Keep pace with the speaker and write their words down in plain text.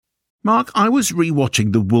Mark, I was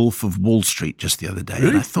rewatching The Wolf of Wall Street just the other day,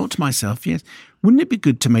 and I thought to myself, yes, wouldn't it be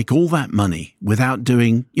good to make all that money without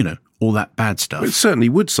doing, all that bad stuff? Well, it certainly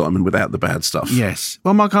would, Simon, without the bad stuff. Yes.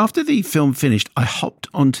 Well, Mark, after the film finished, I hopped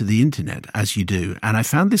onto the internet, as you do, and I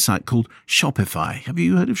found this site called Shopify. Have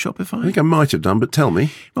you heard of Shopify? I think I might have done, but tell me.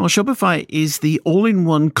 Well, Shopify is the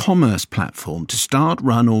all-in-one commerce platform to start,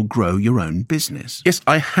 run, or grow your own business. Yes,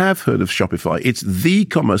 I have heard of Shopify. It's the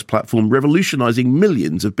commerce platform revolutionizing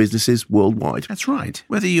millions of businesses worldwide. That's right.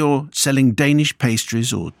 Whether you're selling Danish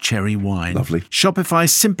pastries or cherry wine. Lovely. Shopify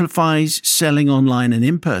simplifies selling online and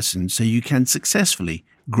in person so you can successfully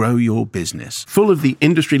grow your business. Full of the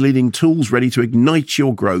industry-leading tools ready to ignite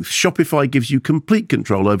your growth, Shopify gives you complete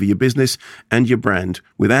control over your business and your brand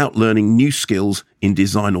without learning new skills in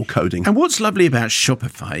design or coding. And what's lovely about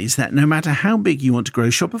Shopify is that no matter how big you want to grow,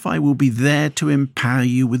 Shopify will be there to empower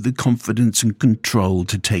you with the confidence and control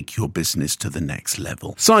to take your business to the next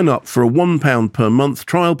level. Sign up for a £1 per month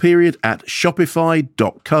trial period at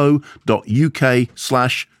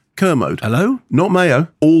shopify.co.uk/Kermode. Hello? Not Mayo,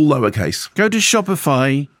 all lowercase. Go to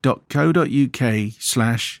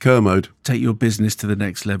shopify.co.uk/Kermode. Take your business to the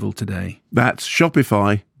next level today. That's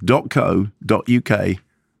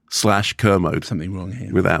shopify.co.uk/Kermode. Something wrong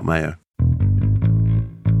here. Without Mayo.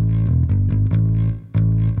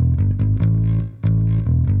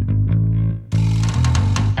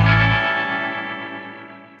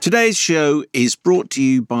 Today's show is brought to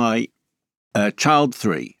you by Child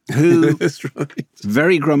 3, who That's right.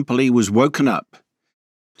 very grumpily was woken up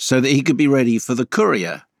so that he could be ready for the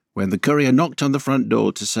courier when the courier knocked on the front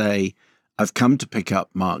door to say, "I've come to pick up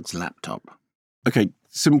Mark's laptop." Okay,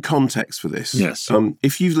 some context for this. Yes.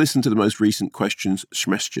 If you've listened to the most recent questions,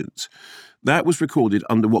 Schmestions, that was recorded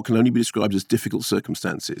under what can only be described as difficult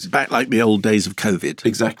circumstances. Back like the old days of COVID.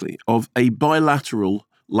 Exactly. Of a bilateral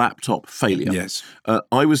laptop failure. Yes.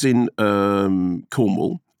 I was in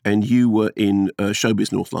Cornwall and you were in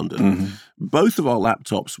Showbiz North London. Mm-hmm. Both of our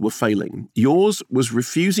laptops were failing. Yours was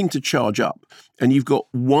refusing to charge up, and you've got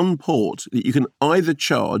one port that you can either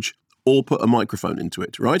charge or put a microphone into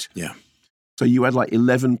it, right? Yeah. So you had like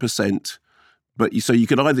 11%, but you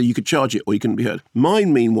could charge it or you couldn't be heard.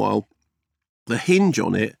 Mine, meanwhile, the hinge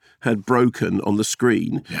on it had broken on the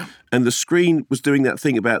screen, and the screen was doing that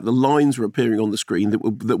thing about the lines were appearing on the screen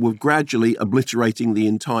that were gradually obliterating the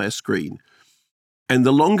entire screen. And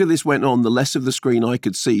the longer this went on, the less of the screen I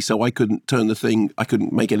could see, so I couldn't turn the thing, I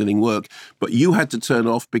couldn't make anything work. But you had to turn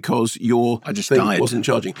off because your thing wasn't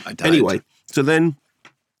charging. I died. Anyway, so then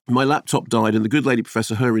my laptop died, and the good lady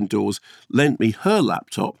Professor Her indoors lent me her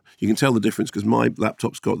laptop. You can tell the difference because my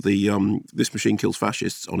laptop's got the "This Machine Kills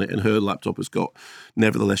Fascists" on it, and her laptop has got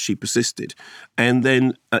 "Nevertheless She Persisted." And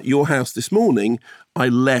then at your house this morning, I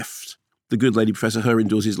left the good lady Professor Her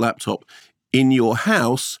indoors' laptop in your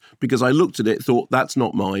house because I looked at it, thought that's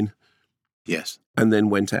not mine. Yes. And then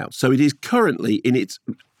went out. So it is currently in its,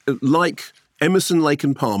 like Emerson, Lake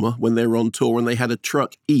and Palmer when they were on tour and they had a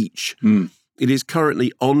truck each. It is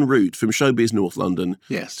currently en route from Showbiz North London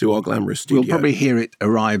to our glamorous studio. We'll probably hear it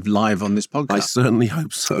arrive live on this podcast. I certainly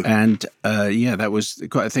hope so. And that was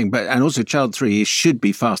quite a thing. And also Child 3 should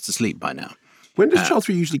be fast asleep by now. When does Child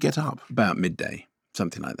 3 usually get up? About midday.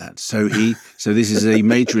 Something like that. So this is a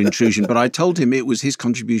major intrusion. But I told him it was his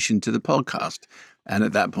contribution to the podcast, and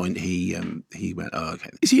at that point he went, "Oh, okay."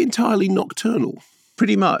 Is he entirely nocturnal?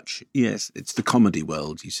 Pretty much, yes. It's the comedy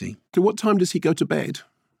world, you see. So what time does he go to bed?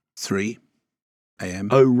 3 a.m.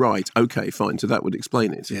 Oh, right. Okay, fine. So that would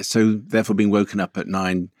explain it. Yeah. So therefore, being woken up at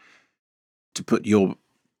 9 to put your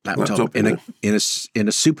laptop in a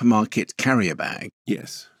supermarket carrier bag.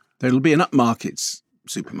 Yes. It'll be an upmarket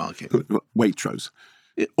supermarket. Waitrose.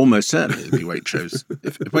 Almost certainly it'll be Waitrose.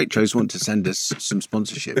 If Waitrose want to send us some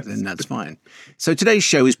sponsorship, then that's fine. So today's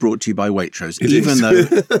show is brought to you by Waitrose,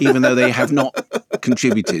 even though they have not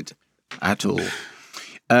contributed at all.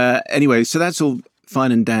 Anyway, so that's all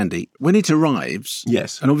fine and dandy. When it arrives,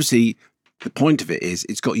 yes, and obviously the point of it is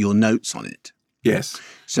it's got your notes on it. Yes.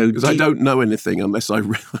 So because I don't know anything unless I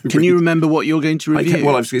read. Can you remember what you're going to review?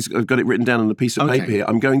 I've got it written down on a piece of paper here.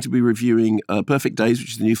 I'm going to be reviewing Perfect Days,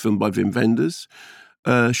 which is the new film by Wim Wenders.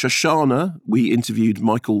 Shoshana, we interviewed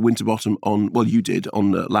Michael Winterbottom on, well, you did,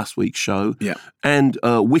 on last week's show. Yeah. And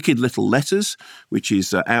Wicked Little Letters, which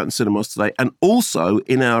is out in cinemas today. And also,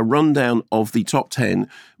 in our rundown of the top 10,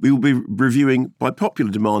 we will be reviewing, by popular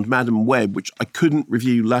demand, Madam Web, which I couldn't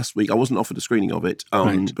review last week. I wasn't offered a screening of it,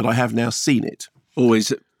 but I have now seen it.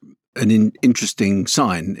 Always an interesting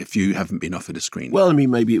sign if you haven't been offered a screening. Well, I mean,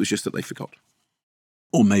 maybe it was just that they forgot.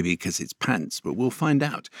 Or maybe because it's pants, but we'll find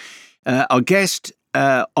out. Our guest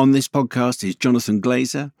on this podcast is Jonathan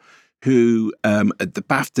Glazer, who at the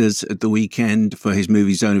BAFTAs at the weekend for his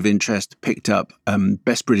movie Zone of Interest picked up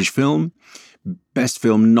Best British Film, Best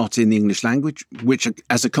Film Not in the English Language, which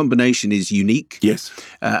as a combination is unique. Yes.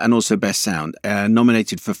 And also Best Sound.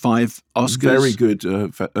 Nominated for 5 Oscars.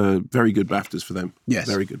 Very good BAFTAs for them. Yes.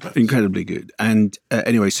 Very good BAFTAs. Incredibly good. And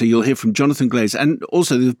anyway, so you'll hear from Jonathan Glazer. And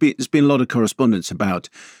also there's been a lot of correspondence about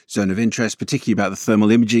Zone of Interest, particularly about the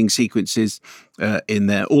thermal imaging sequences in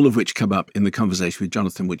there, all of which come up in the conversation with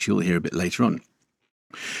Jonathan, which you'll hear a bit later on.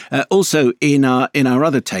 Also, in our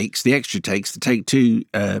other takes, the extra takes, the Take Two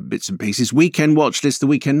bits and pieces, weekend watch list, the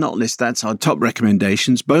weekend not list, that's our top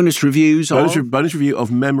recommendations. Bonus reviews. Bonus review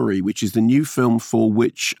of Memory, which is the new film for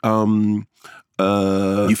which... You've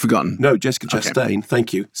forgotten? No, Jessica Chastain. Okay.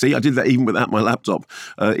 Thank you. See, I did that even without my laptop.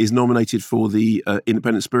 Is nominated for the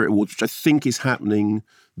Independent Spirit Awards, which I think is happening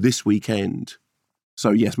this weekend. So,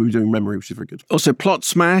 yes, we were doing Memory, which is very good. Also, Plot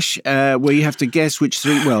Smash, where you have to guess which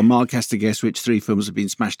 3... Well, Mark has to guess which 3 films have been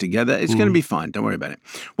smashed together. It's going to be fine. Don't worry about it.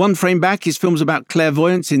 One Frame Back is films about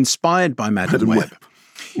clairvoyance inspired by Madam Web.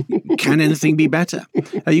 Can anything be better?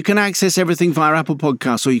 You can access everything via Apple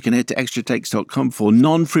Podcasts, or you can head to extratakes.com for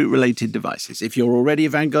non-fruit-related devices. If you're already a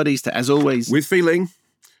Vanguardista, as always... With feeling...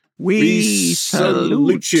 We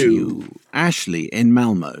salute you. Ashley in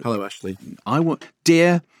Malmo. Hello, Ashley.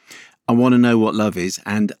 Dear... I want to know what love is,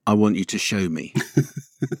 and I want you to show me.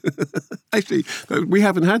 Actually, we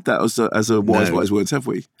haven't had that as a wise words, have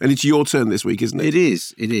we? And it's your turn this week, isn't it?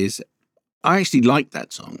 It is. I actually like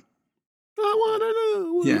that song. I want to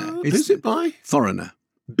know. Yeah. Who's it by? Foreigner.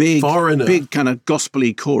 Big kind of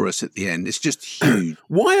gospel-y chorus at the end. It's just huge.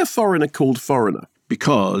 Why are Foreigner called Foreigner?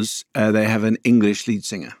 Because they have an English lead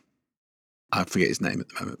singer. I forget his name at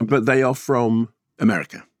the moment. But they are from?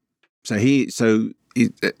 America.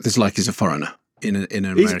 There's like he's a foreigner in an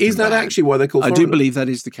American Is that band. actually why they're called Foreigner? I do believe that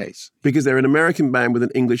is the case. Because they're an American band with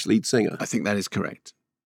an English lead singer? I think that is correct.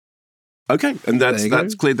 Okay, and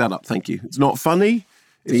that's cleared that up. Thank you. It's not funny,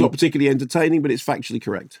 it's not particularly entertaining, but it's factually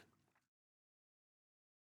correct.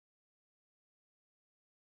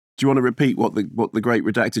 Do you want to repeat what the great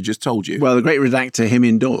redactor just told you? Well, the great redactor, him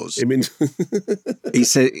indoors. He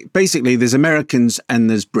said, basically, there's Americans and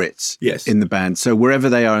there's Brits in the band. So wherever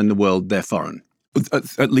they are in the world, they're foreign.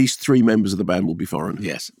 At least 3 members of the band will be foreign.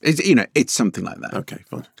 Yes. It's something like that. Okay,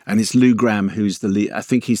 fine. And it's Lou Gramm who's the lead. I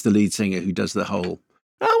think he's the lead singer who does the whole...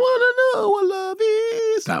 I want to know what love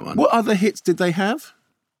is. That one. What other hits did they have?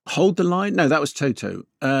 Hold the Line? No, that was Toto.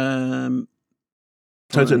 Toto,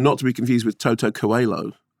 not to be confused with Toto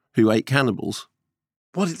Coelho, who ate cannibals.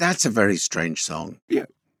 That's a very strange song. Yeah.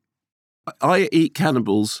 I eat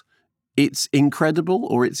cannibals. It's incredible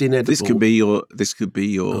or it's inedible. This could be your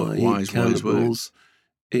wise words.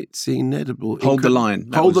 It's inedible. Hold the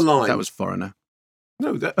Line. Hold the Line. That was Foreigner.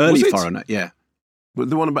 No, that early was it? Foreigner, yeah. But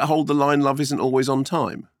the one about Hold the Line, love isn't always on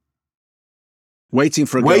time. Waiting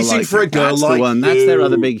for a girl like you. That's the one. That's their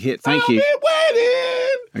other big hit. Thank you.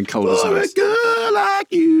 Waiting and Cold as Ice. A girl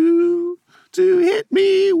like you to hit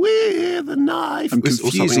me with a knife. I'm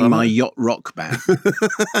confusing my yacht rock band.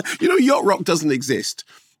 Yacht rock doesn't exist.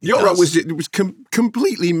 Yacht rock was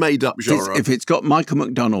completely made up genre. If it's got Michael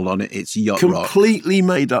McDonald on it, it's yacht rock. Completely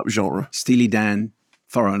made up genre. Steely Dan,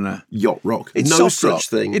 Foreigner, yacht rock. It's no such rock.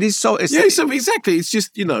 Thing. It is so. Exactly. It's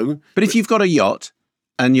just But if you've got a yacht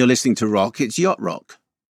and you're listening to rock, it's yacht rock.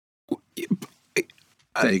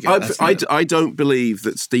 There you go. I don't believe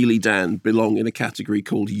that Steely Dan belong in a category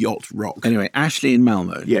called yacht rock. Anyway, Ashley in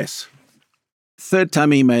Malmo. Yes. Third time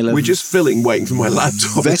emailer. We're just waiting for my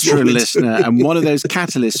laptop. Veteran listener and one of those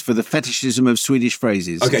catalysts for the fetishism of Swedish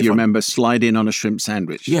phrases. Okay, if you remember, slide in on a shrimp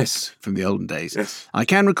sandwich. Yes. From the olden days. Yes. I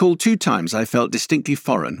can recall 2 times I felt distinctly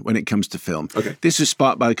foreign when it comes to film. Okay. This was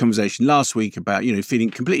sparked by the conversation last week about, feeling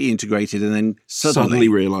completely integrated and then suddenly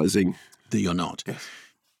realising that you're not. Yes.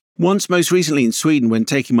 Once, most recently in Sweden, when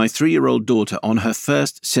taking my 3-year-old daughter on her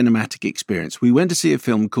first cinematic experience, we went to see a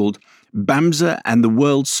film called Bamse and the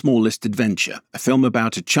World's Smallest Adventure, a film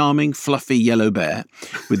about a charming, fluffy yellow bear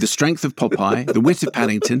with the strength of Popeye, the wit of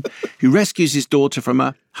Paddington, who rescues his daughter from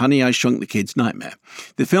a Honey, I Shrunk the Kids nightmare.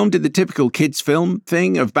 The film did the typical kids' film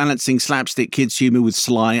thing of balancing slapstick kids' humour with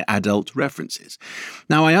sly adult references.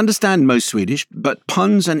 Now, I understand most Swedish, but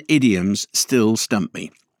puns and idioms still stump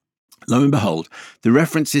me. Lo and behold, the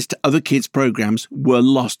references to other kids' programs were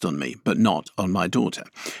lost on me, but not on my daughter.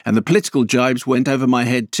 And the political jibes went over my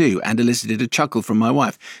head too and elicited a chuckle from my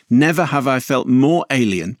wife. Never have I felt more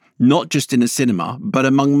alien, not just in a cinema, but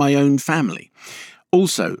among my own family.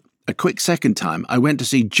 Also, a quick second time, I went to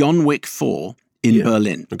see John Wick 4 in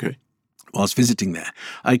Berlin. Okay. Whilst visiting there,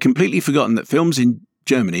 I had completely forgotten that films in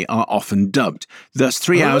Germany are often dubbed. Thus,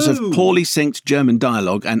 3 hours of poorly synced German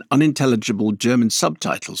dialogue and unintelligible German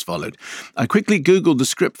subtitles followed. I quickly Googled the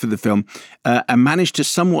script for the film and managed to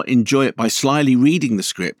somewhat enjoy it by slyly reading the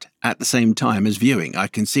script at the same time as viewing. I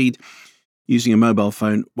concede using a mobile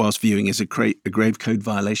phone whilst viewing is a grave code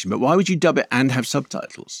violation. But why would you dub it and have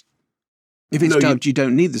subtitles? If it's dubbed, you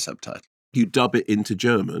don't need the subtitle. You dub it into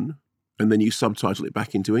German and then you subtitle it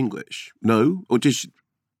back into English. No? Or just...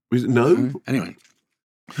 No? Anyway.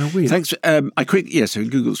 How weird. Thanks. So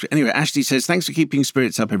Google. Anyway, Ashley says, thanks for keeping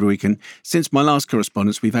spirits up every week. And since my last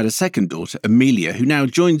correspondence, we've had a second daughter, Amelia, who now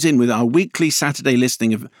joins in with our weekly Saturday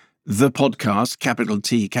listening of the podcast, capital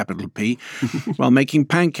T, capital P, while making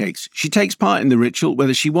pancakes. She takes part in the ritual,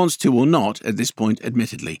 whether she wants to or not, at this point,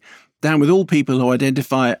 admittedly. Down with all people who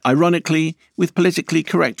identify, ironically, with politically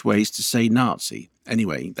correct ways to say Nazi.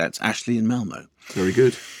 Anyway, that's Ashley in Malmo. Very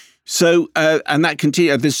good. So, and that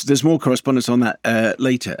continues. There's more correspondence on that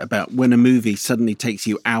later about when a movie suddenly takes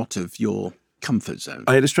you out of your comfort zone.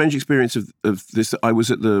 I had a strange experience of this. I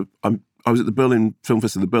was at the Berlin Film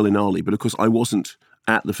Festival, the Berlinale, but of course I wasn't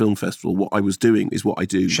at the film festival. What I was doing is what I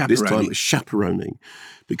do this time, is chaperoning,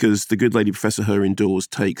 because the good lady Professor Her indoors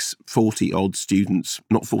takes 40-odd students,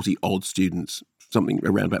 not 40-odd students, something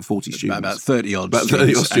around about 40 students. About 30-odd about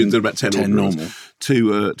students. 30-odd students and about 10 normal.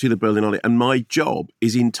 To the Berlinale. And my job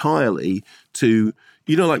is entirely to,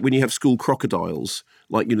 like when you have school crocodiles,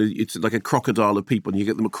 it's like a crocodile of people and you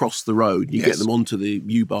get them across the road, you get them onto the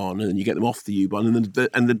U-Bahn and then you get them off the U-Bahn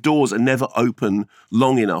and the doors are never open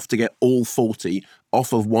long enough to get all 40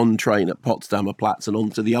 off of one train at Potsdamer Platz and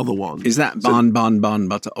onto the other one. Is that Bahn,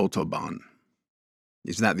 but Autobahn?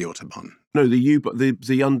 Is that the Autobahn? No, the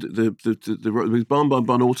Bahn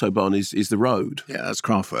Autobahn is the road. Yeah, that's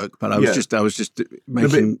Kraftwerk. But I was just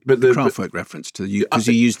making the Kraftwerk reference to you because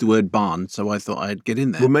you used the word Bahn, so I thought I'd get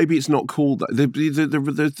in there. Well, maybe it's not called that.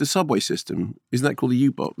 The subway system, isn't that called the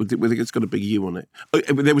U-Bahn? It's got a big U on it.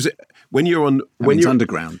 There was it's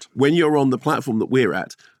underground. When you're on the platform that we're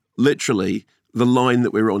at, literally the line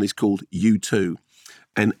that we're on is called U2,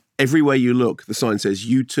 and everywhere you look, the sign says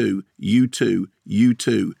U2, U2,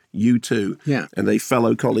 U2, U2. Yeah. And a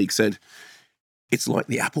fellow colleague said, it's like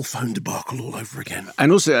the Apple phone debacle all over again.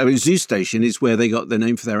 And also, Zoo Station is where they got their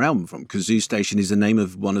name for their album from, because Zoo Station is the name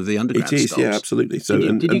of one of the underground It is, stalls. yeah, absolutely. So,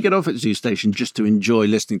 did you get off at Zoo Station just to enjoy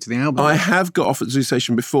listening to the album? I have got off at Zoo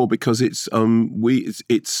Station before because it's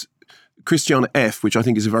Christiana F., which I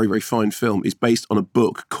think is a very, very fine film, is based on a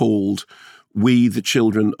book called We, the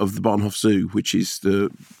Children of the Bahnhof Zoo, which is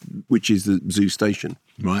the Zoo Station.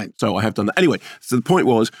 Right. So I have done that. Anyway, so the point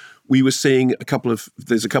was we were seeing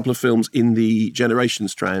there's a couple of films in the Generation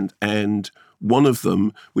strand, and one of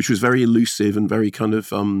them, which was very elusive and very kind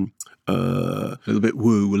of a little bit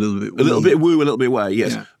woo, a little bit wee. A little bit woo, a little bit way,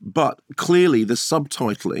 yes. Yeah. But clearly the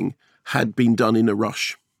subtitling had been done in a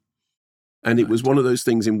rush. And it was one of those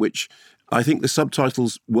things in which I think the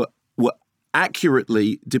subtitles were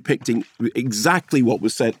accurately depicting exactly what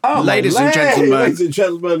was said. Oh, ladies and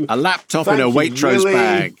gentlemen, a laptop in a Waitrose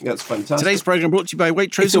bag. That's fantastic. Today's program brought to you by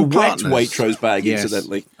Waitrose. It's a wet Waitrose bag, yes,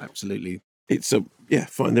 incidentally. Absolutely.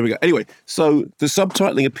 Fine, there we go. Anyway, so the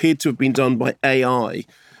subtitling appeared to have been done by AI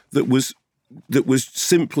that was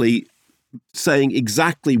simply saying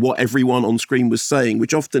exactly what everyone on screen was saying,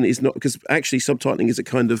 which often is not, because actually subtitling is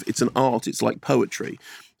it's an art, it's like poetry.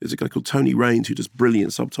 There's a guy called Tony Raines who does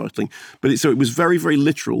brilliant subtitling. But so it was very, very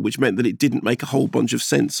literal, which meant that it didn't make a whole bunch of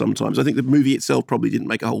sense sometimes. I think the movie itself probably didn't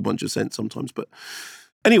make a whole bunch of sense sometimes. But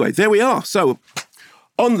anyway, there we are. So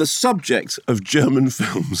on the subject of German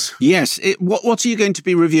films. Yes. What are you going to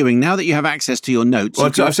be reviewing now that you have access to your notes? Well,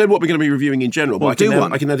 I've said what we're going to be reviewing in general. Well,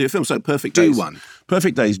 but I can now do a film. So Perfect Days. Do one.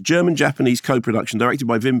 Perfect Days, German-Japanese co-production, directed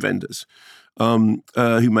by Wim Wenders,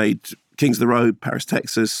 who made Kings of the Road, Paris,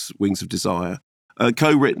 Texas, Wings of Desire.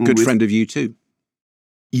 Co-written good friend of U2.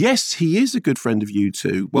 Yes, he is a good friend of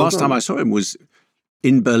U2. Last time I saw him was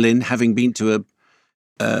in Berlin, having been to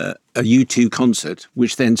a U2 concert,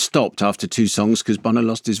 which then stopped after 2 songs because Bono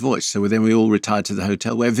lost his voice. So then we all retired to the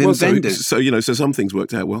hotel where Wim Wenders. So some things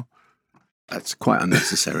worked out well. That's quite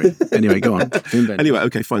unnecessary. Anyway, go on. Wim Wenders. Anyway,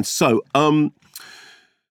 okay, fine. So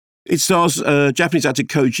it stars Japanese actor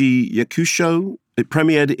Koji Yakusho. It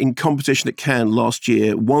premiered in competition at Cannes last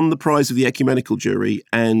year, won the prize of the ecumenical jury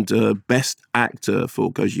and best actor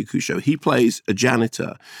for Koji Yakusho. He plays a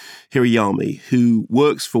janitor, Hirayami, who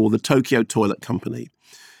works for the Tokyo Toilet Company.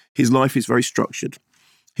 His life is very structured.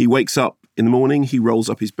 He wakes up in the morning, he rolls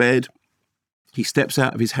up his bed, he steps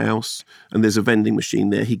out of his house, and there's a vending machine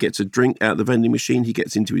there. He gets a drink out of the vending machine, he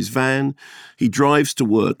gets into his van, he drives to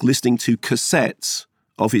work listening to cassettes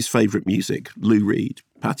of his favourite music, Lou Reed,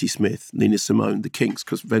 Patti Smith, Nina Simone, the Kinks,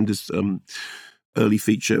 because Wender's first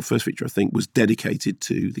feature, I think, was dedicated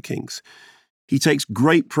to the Kinks. He takes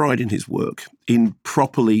great pride in his work, in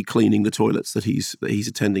properly cleaning the toilets that he's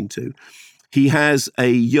attending to. He has a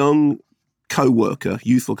young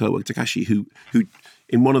youthful co-worker, Takashi, who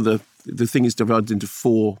in one of the thing is divided into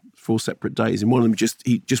four separate days. In one of them,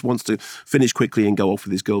 he just wants to finish quickly and go off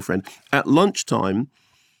with his girlfriend. At lunchtime,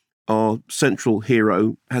 our central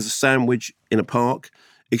hero has a sandwich in a park,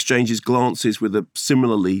 exchanges glances with a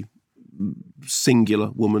similarly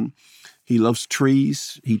singular woman. He loves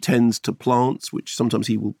trees. He tends to plants, which sometimes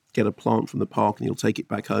he will get a plant from the park and he'll take it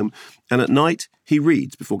back home. And at night, he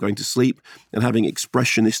reads before going to sleep and having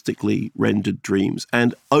expressionistically rendered dreams.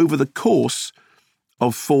 And over the course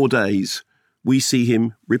of 4 days, we see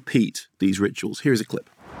him repeat these rituals. Here is a clip.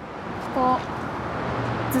 ここ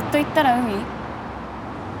ずっと行ったら海？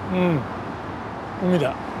海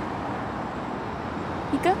だ。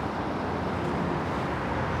行く？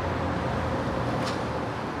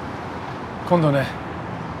今度ね。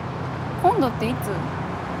今度っていつ？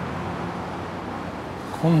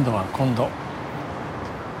今度は今度。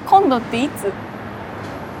今度っていつ？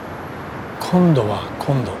今度は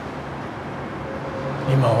今度。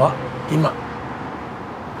今は今。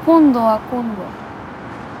今度は今度。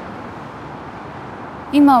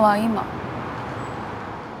今は今。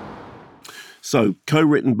So,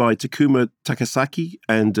 co-written by Takuma Takasaki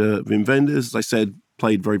and Wim Wenders, as I said,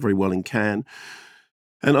 played very, very well in Cannes.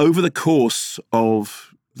 And over the course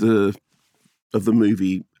of the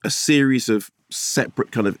movie, a series of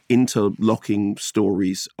separate kind of interlocking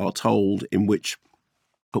stories are told in which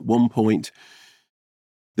at one point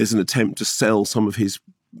there's an attempt to sell some of his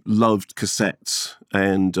loved cassettes,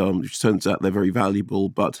 and it turns out they're very valuable,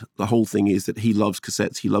 but the whole thing is that he loves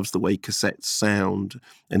cassettes. He loves the way cassettes sound,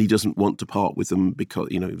 and he doesn't want to part with them because,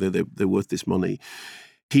 they're worth this money.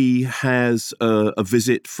 He has a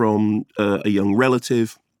visit from a young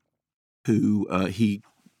relative who he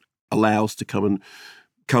allows to come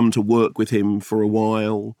to work with him for a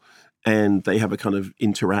while, and they have a kind of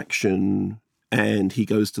interaction. And he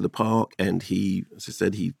goes to the park, and he, as I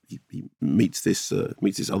said, he meets this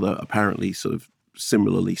other apparently sort of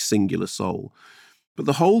similarly singular soul. But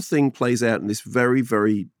the whole thing plays out in this very,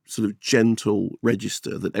 very sort of gentle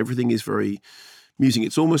register that everything is very amusing.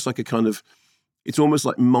 It's almost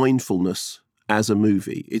like mindfulness as a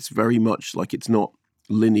movie. It's very much like it's not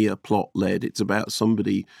linear plot led. It's about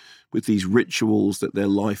somebody with these rituals that their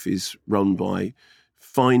life is run by,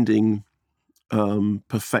 finding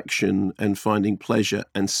perfection and finding pleasure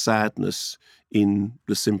and sadness in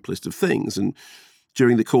the simplest of things. And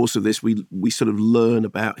during the course of this, we sort of learn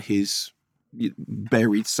about his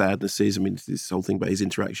buried sadnesses. I mean, this whole thing about his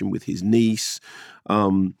interaction with his niece,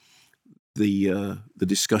 the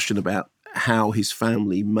discussion about how his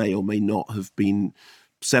family may or may not have been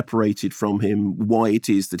separated from him, why it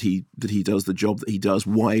is that he does the job that he does,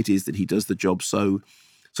 why it is that he does the job so.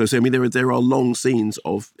 I mean, there are long scenes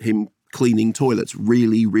of him cleaning toilets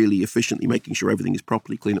really, really efficiently, making sure everything is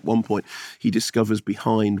properly clean. At one point, he discovers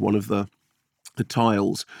behind one of the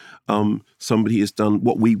tiles, somebody has done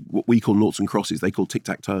what we call noughts and crosses. They call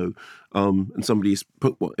tic-tac-toe, and somebody has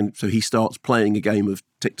put what, and so he starts playing a game of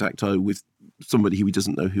tic-tac-toe with somebody who he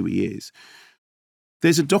doesn't know who he is.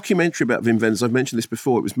 There's a documentary about Wim Wenders. I've mentioned this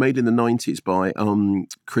before. It was made in the 90s by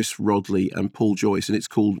Chris Rodley and Paul Joyce, and it's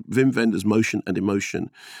called Wim Wenders Motion and Emotion.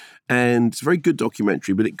 And it's a very good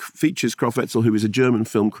documentary, but it features Kraf Wetzel, who is a German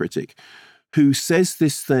film critic, who says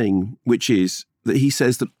this thing, which is that he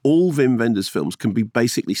says that all Wim Wenders films can be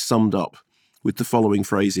basically summed up with the following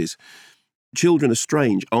phrases. Children are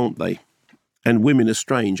strange, aren't they? And women are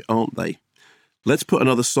strange, aren't they? Let's put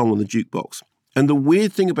another song on the jukebox. And the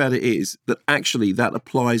weird thing about it is that actually that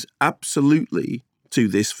applies absolutely to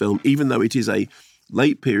this film, even though it is a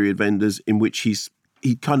late period Wenders in which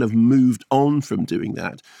he kind of moved on from doing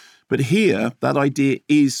that. But here, that idea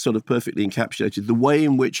is sort of perfectly encapsulated. The way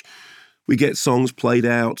in which we get songs played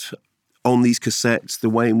out on these cassettes, the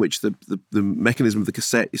way in which the mechanism of the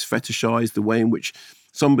cassette is fetishized, the way in which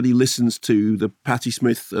somebody listens to the Patti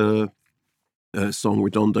Smith song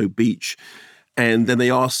Redondo Beach, and then they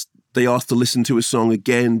ask to listen to a song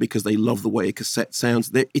again because they love the way a cassette sounds.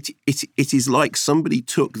 It is like somebody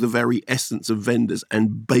took the very essence of Wenders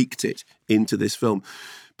and baked it into this film.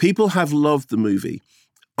 People have loved the movie.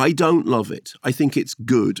 I don't love it. I think it's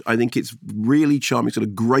good. I think it's really charming. It's got a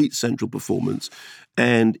great central performance,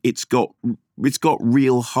 and it's got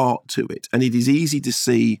real heart to it. And it is easy to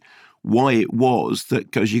see why it was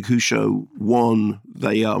that Koji Kusho won.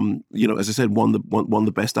 They, as I said, won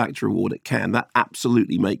the Best Actor award at Cannes. That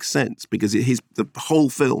absolutely makes sense because the whole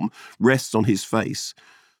film rests on his face,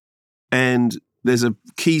 and there's a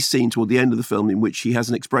key scene toward the end of the film in which he has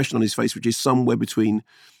an expression on his face which is somewhere between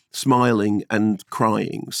smiling and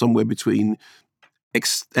crying, somewhere between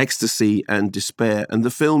ecstasy and despair. And the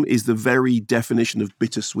film is the very definition of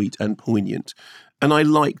bittersweet and poignant. And I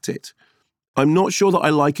liked it. I'm not sure that I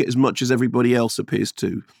like it as much as everybody else appears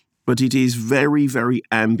to, but it is very, very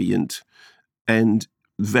ambient and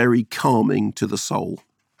very calming to the soul.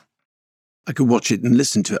 I could watch it and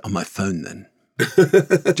listen to it on my phone then,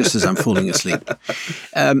 just as I'm falling asleep.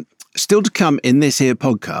 Still to come in this here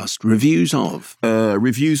podcast, reviews of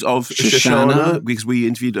Shoshana, because we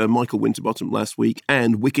interviewed Michael Winterbottom last week,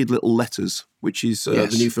 and Wicked Little Letters, which is the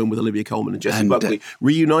new film with Olivia Colman and Jessie Buckley,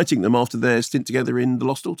 reuniting them after their stint together in The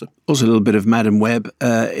Lost Daughter. Also a little bit of Madam Web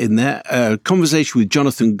in there. Conversation with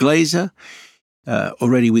Jonathan Glazer,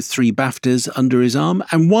 already with 3 BAFTAs under his arm,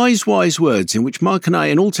 and Wise Words, in which Mark and I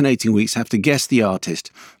in alternating weeks have to guess the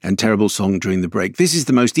artist and terrible song during the break. This is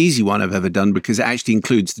the most easy one I've ever done because it actually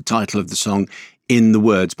includes the title of the song in the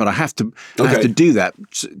words, but I have to do that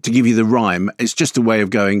to give you the rhyme. It's just a way of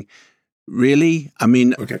going, really? I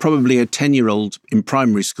mean, probably a 10-year-old in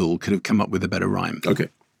primary school could have come up with a better rhyme. Okay.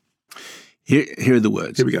 Here are the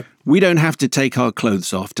words. Here we go. We don't have to take our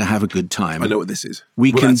clothes off to have a good time. I know what this is.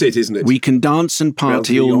 That's it, isn't it? We can dance and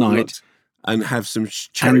party all night. And have some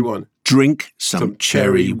cherry wine. Drink some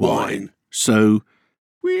cherry wine. So...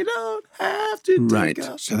 we don't have to take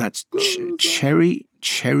our so that's cherry wine?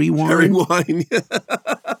 Cherry wine.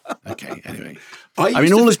 Okay, anyway. I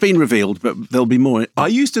mean, all has been revealed, but there'll be more. I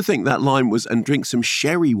used to think that line was, and drink some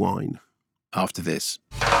sherry wine. After this.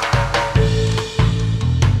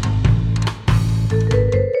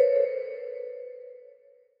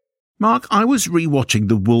 Mark, I was rewatching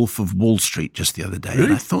The Wolf of Wall Street just the other day,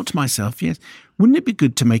 and I thought to myself, yes, wouldn't it be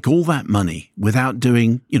good to make all that money without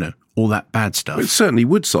doing, all that bad stuff? Well, it certainly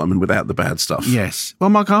would, Simon, without the bad stuff. Yes. Well,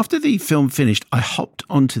 Mark, after the film finished, I hopped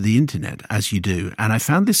onto the internet, as you do, and I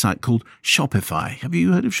found this site called Shopify. Have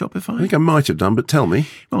you heard of Shopify? I think I might have done, but tell me.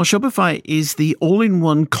 Well, Shopify is the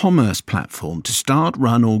all-in-one commerce platform to start,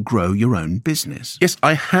 run, or grow your own business. Yes,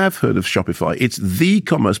 I have heard of Shopify. It's the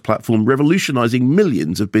commerce platform revolutionizing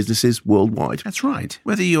millions of businesses worldwide. That's right.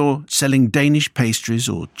 Whether you're selling Danish pastries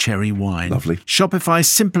or cherry wine. Lovely. Shopify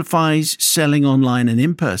simplifies selling online and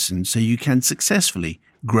in person so you can successfully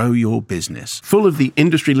grow your business. Full of the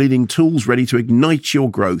industry-leading tools ready to ignite your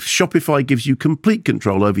growth, Shopify gives you complete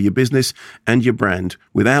control over your business and your brand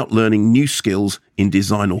without learning new skills in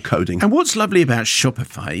design or coding. And what's lovely about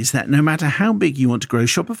Shopify is that no matter how big you want to grow,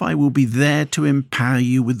 Shopify will be there to empower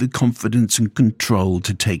you with the confidence and control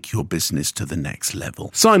to take your business to the next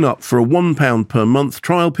level. Sign up for a £1 per month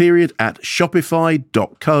trial period at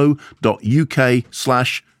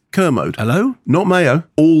shopify.co.uk/Kermode. Hello? Not Mayo,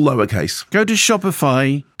 all lowercase. Go to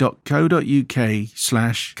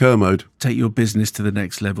shopify.co.uk/Kermode. Take your business to the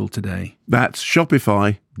next level today. That's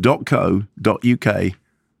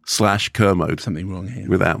shopify.co.uk/Kermode. Something wrong here.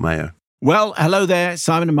 Without Mayo. Well, hello there.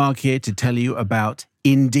 Simon and Mark here to tell you about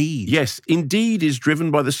Indeed. Yes, Indeed is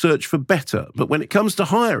driven by the search for better. But when it comes to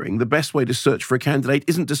hiring, the best way to search for a candidate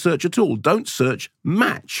isn't to search at all. Don't search,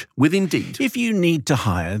 match with Indeed. If you need to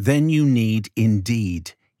hire, then you need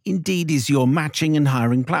Indeed. Indeed is your matching and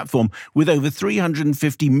hiring platform with over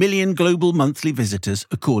 350 million global monthly visitors,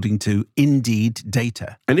 according to Indeed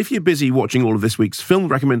data. And if you're busy watching all of this week's film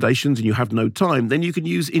recommendations and you have no time, then you can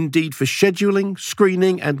use Indeed for scheduling,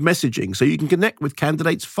 screening, and messaging so you can connect with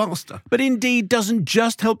candidates faster. But Indeed doesn't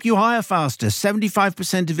just help you hire faster.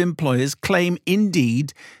 75% of employers claim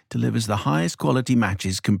Indeed delivers the highest quality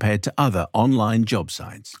matches compared to other online job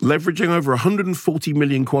sites. Leveraging over 140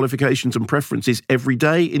 million qualifications and preferences every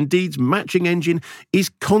day, Indeed's matching engine is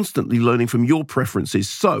constantly learning from your preferences.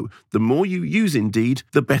 So, the more you use Indeed,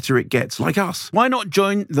 the better it gets, like us. Why not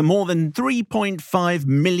join the more than 3.5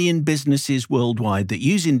 million businesses worldwide that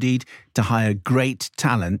use Indeed to hire great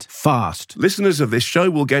talent fast? Listeners of this show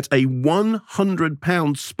will get a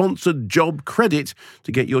 £100 sponsored job credit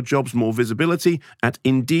to get your jobs more visibility at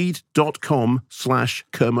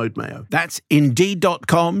Indeed.com/KermodeMayo. That's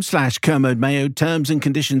Indeed.com/KermodeMayo. Terms and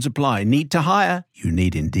conditions apply. Need to hire? You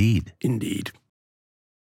need Indeed. Indeed.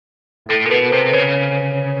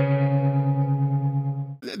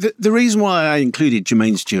 The reason why I included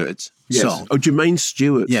Jermaine Stewart's song. Oh, Jermaine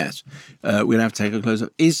Stewart. Yes. We'll have to take a close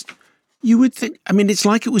up. Is you would think, I mean, it's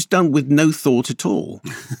like it was done with no thought at all.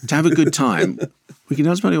 To have a good time, we can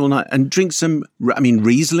dance about it all night and drink some,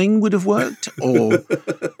 Riesling would have worked, or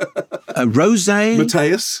a rosé.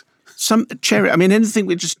 Mateus. some cherry. I mean, anything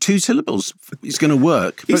with just 2 syllables is going to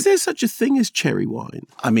work. Is there such a thing as cherry wine?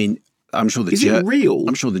 I mean, I'm sure Is it real?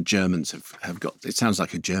 I'm sure the Germans have got. It sounds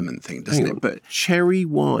like a German thing, doesn't it? But cherry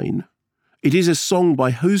wine. It is a song by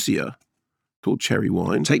Hosier called Cherry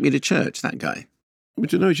Wine. Take Me to Church, that guy. I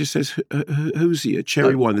don't know. It just says Hosier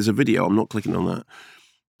Cherry Wine. There's a video. I'm not clicking on that.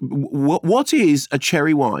 What is a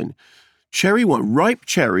cherry wine? Cherry wine. Ripe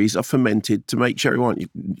cherries are fermented to make cherry wine.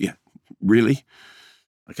 Yeah, really?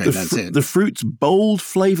 Okay, that's it. The fruit's bold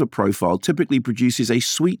flavour profile typically produces a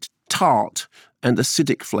sweet, tart and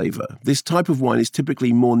acidic flavour. This type of wine is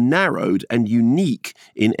typically more narrowed and unique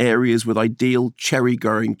in areas with ideal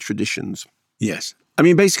cherry-growing traditions. Yes. I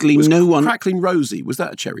mean, basically, no one... Crackling Rosy, was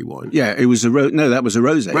that a cherry wine? Yeah, it was no, that was a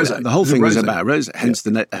rosé. Rosé. The whole thing was about rosé, hence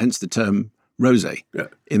the term rosé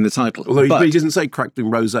in the title. Although he doesn't say Crackling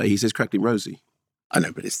Rosé, he says Crackling Rosy. I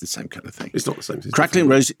know, but it's the same kind of thing. It's not the same thing. Crackling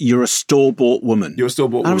Rose, you're a store-bought woman. You're a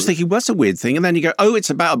store-bought woman. I was thinking, what's a weird thing? And then you go, oh, it's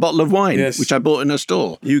about a bottle of wine, which I bought in a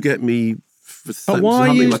store. You get me for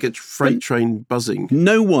something like a freight train buzzing.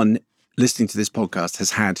 No one listening to this podcast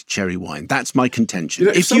has had cherry wine. That's my contention.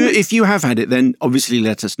 You know, if you have had it, then obviously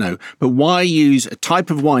let us know. But why use a type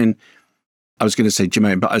of wine? I was going to say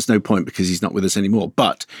Jermaine, but there's no point because he's not with us anymore.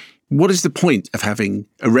 But what is the point of having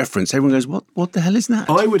a reference? Everyone goes, what the hell is that?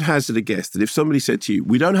 I would hazard a guess that if somebody said to you,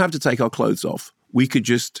 we don't have to take our clothes off, we could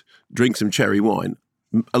just drink some cherry wine.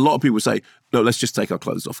 A lot of people would say, no, let's just take our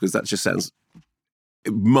clothes off because that just sounds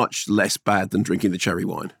much less bad than drinking the cherry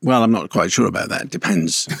wine. Well, I'm not quite sure about that.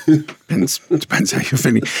 Depends how you're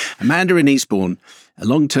feeling. Amanda in Eastbourne, a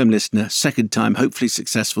long-term listener, second time, hopefully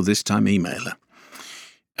successful this time emailer.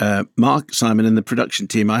 Mark, Simon and the production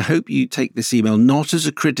team, I hope you take this email not as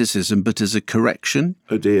a criticism but as a correction.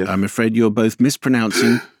 Oh dear. I'm afraid you're both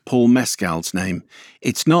mispronouncing Paul Mescal's name.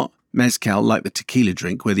 It's not mezcal like the tequila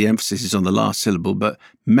drink where the emphasis is on the last syllable, but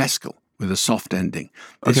mezcal with a soft ending.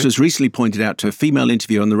 This was recently pointed out to a female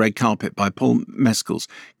interview on the red carpet by Paul Mescal's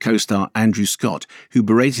co-star Andrew Scott, who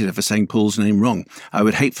berated her for saying Paul's name wrong. I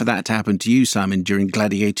would hate for that to happen to you, Simon, during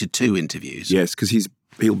Gladiator 2 interviews. Yes, because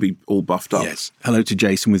he'll be all buffed up. Yes. Hello to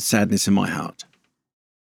Jason with sadness in my heart.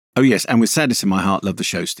 Oh, yes. And with sadness in my heart, love the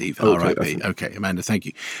show, Steve. R.I.P. Okay, Amanda, thank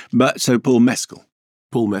you. But so Paul Mescal.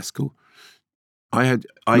 Paul Mescal.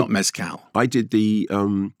 Not Mezcal. I did the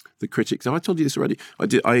critics. Have I told you this already? I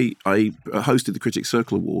hosted the Critics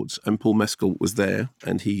Circle Awards, and Paul Mescal was there,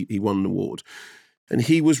 and he won an award, and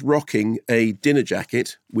he was rocking a dinner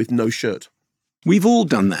jacket with no shirt. We've all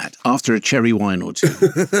done that after a cherry wine or two.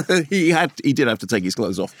 He did have to take his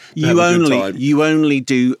clothes off. You only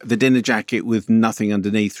do the dinner jacket with nothing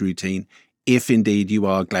underneath routine if indeed you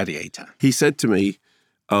are Gladiator. He said to me,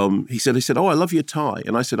 he said, oh, I love your tie.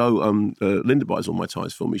 And I said, Linda buys all my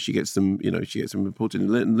ties for me. She gets them, imported.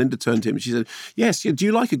 And Linda turned to him and she said, yes, do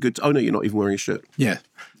you like a good Oh, no, you're not even wearing a shirt. Yeah,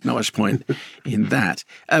 not much point in that.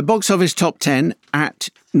 Box office top 10 at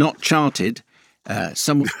Not Charted. And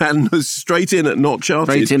straight in at Not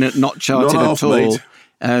Charted. Straight in at Not Charted at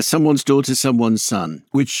all. Someone's Daughter, Someone's Son.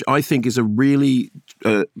 Which I think is a really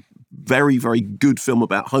very, very good film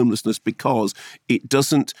about homelessness because it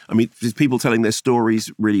doesn't, there's people telling their stories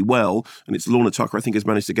really well, and it's Lorna Tucker, I think, has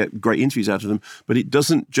managed to get great interviews out of them, but it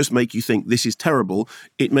doesn't just make you think this is terrible,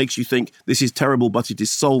 it makes you think this is terrible, but it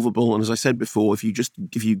is solvable. And as I said before, if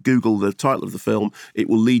you Google the title of the film, it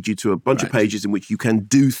will lead you to a bunch of pages in which you can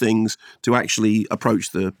do things to actually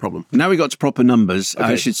approach the problem. Now we got to proper numbers. Okay.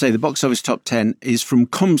 I should say the box office top 10 is from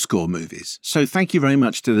ComScore Movies. So thank you very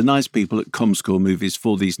much to the nice people at ComScore Movies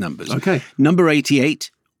for these numbers. Okay. Number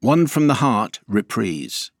 88, One from the Heart,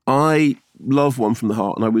 Reprise. I love One from the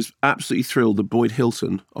Heart, and I was absolutely thrilled that Boyd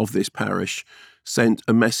Hilton of this parish sent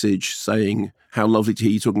a message saying how lovely to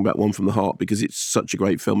hear you talking about One from the Heart because it's such a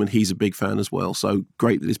great film and he's a big fan as well. So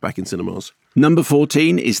great that it's back in cinemas. Number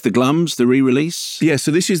 14 is The Glums, the re-release. Yeah,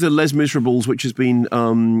 so this is the Les Miserables, which has been,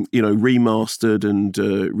 remastered and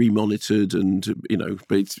remonitored, and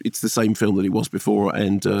but it's the same film that it was before.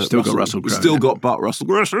 And still got Russell Crowe. Still got but Russell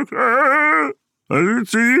Crowe. I didn't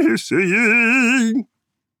see his singing.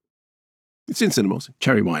 It's in cinemas.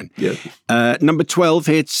 Cherry wine. Yeah. Number 12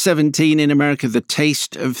 here, 17 in America, The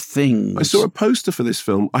Taste of Things. I saw a poster for this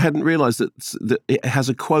film. I hadn't realised that it has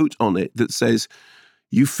a quote on it that says,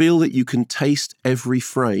 "You feel that you can taste every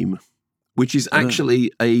frame," which is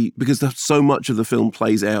actually because so much of the film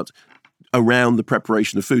plays out around the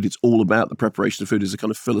preparation of food. It's all about the preparation of food as a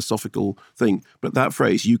kind of philosophical thing. But that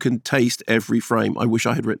phrase, "you can taste every frame," I wish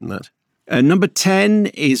I had written that. Number 10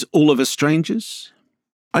 is All of Us Strangers.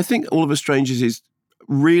 I think All of Us Strangers is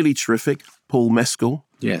really terrific. Paul Mescal.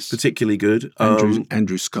 Yes. Particularly good.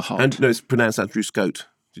 Andrew Scott. No, it's pronounced Andrew Scott.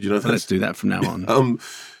 Did you know that? Let's do that from now on.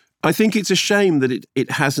 I think it's a shame that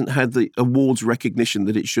it hasn't had the awards recognition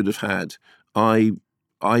that it should have had. I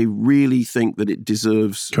really think that it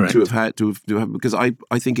deserves to have because I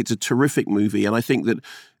think it's a terrific movie, and I think that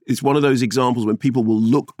it's one of those examples when people will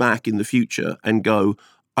look back in the future and go,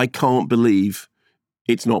 I can't believe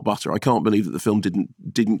it's not butter. I can't believe that the film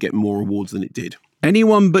didn't get more awards than it did.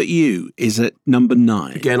 Anyone But You is at number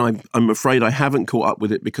 9. Again, I'm afraid I haven't caught up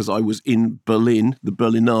with it because I was in Berlin, the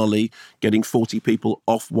Berlinale, getting 40 people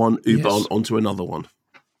off one U-Bahn onto another one.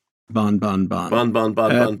 Bun. Bun.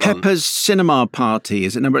 Pepper's Cinema Party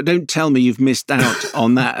is at number... Don't tell me you've missed out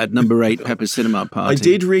on that at number 8, Pepper's Cinema Party. I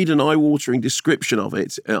did read an eye-watering description of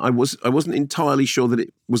it. I wasn't entirely sure that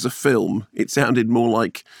it was a film. It sounded more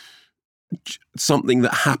like something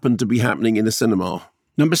that happened to be happening in a cinema.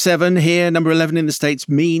 Number 7 here, number 11 in the States,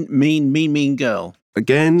 Mean Girl.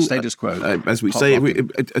 Again, status quo. As we say,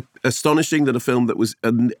 astonishing that a film that was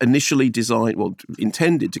initially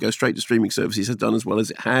intended to go straight to streaming services has done as well as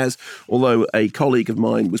it has, although a colleague of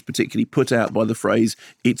mine was particularly put out by the phrase,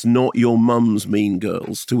 "It's not your mum's Mean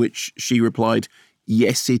Girls," to which she replied,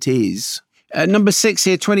 "Yes, it is." Number 6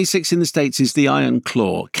 here, 26 in the States, is The Iron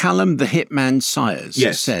Claw. Callum the Hitman Sires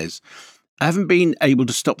says, I haven't been able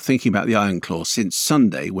to stop thinking about The Iron Claw since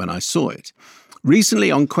Sunday when I saw it. Recently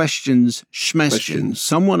on Questions Schmestions,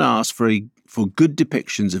 someone asked for good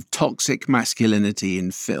depictions of toxic masculinity in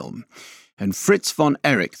film. And Fritz von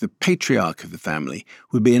Erich, the patriarch of the family,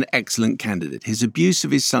 would be an excellent candidate. His abuse of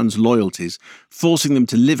his son's loyalties, forcing them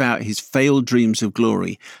to live out his failed dreams of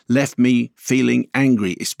glory, left me feeling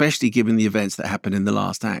angry, especially given the events that happened in the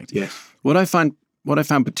last act. Yes. What I found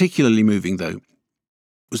particularly moving, though,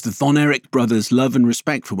 was the Von Erich brothers' love and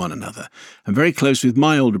respect for one another. I'm very close with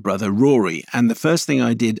my older brother, Rory, and the first thing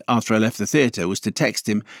I did after I left the theatre was to text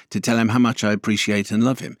him to tell him how much I appreciate and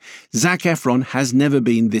love him. Zac Efron has never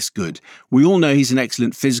been this good. We all know he's an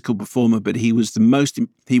excellent physical performer, but he was most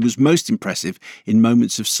impressive in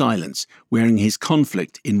moments of silence, wearing his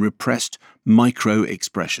conflict in repressed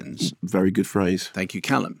micro-expressions. Very good phrase. Thank you,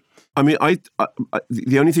 Callum. I mean,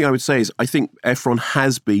 the only thing I would say is I think Efron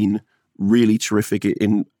has been really terrific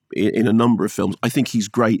in a number of films. I think he's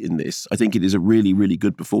great in this. I think it is a really, really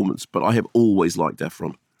good performance, but I have always liked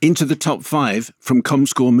Efron. Into the top 5 from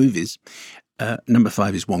ComScore Movies. Number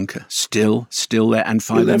 5 is Wonka. Still there, and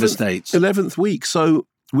 5 in the States. 11th week. So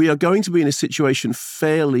we are going to be in a situation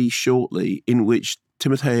fairly shortly in which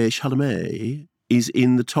Timothée Chalamet is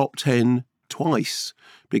in the top 10 twice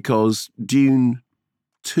because Dune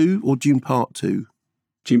 2 or Dune Part 2?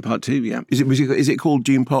 Dune Part 2, yeah. Is it called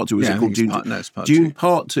Dune Part 2? Or is it called Dune? It's Part Dune 2.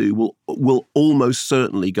 Part 2 will almost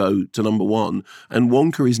certainly go to number 1, and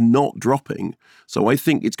Wonka is not dropping. So I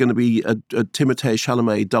think it's going to be a Timothée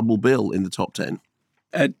Chalamet double bill in the top 10.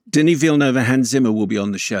 Denis Villeneuve and Hans Zimmer will be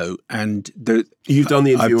on the show, and you've done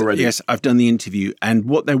the interview already. Yes, I've done the interview, and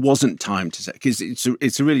what there wasn't time to say, because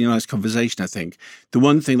it's a really nice conversation. I think the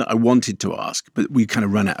one thing that I wanted to ask, but we kind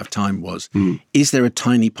of run out of time, was: is there a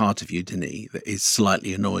tiny part of you, Denis, that is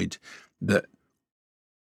slightly annoyed that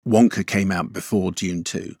Wonka came out before Dune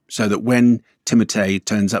 2, so that when Timothée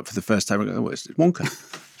turns up for the first time, I go, "Oh, it's Wonka."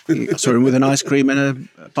 I saw him with an ice cream and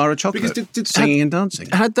a bar of chocolate, singing and dancing.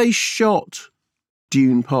 Had they shot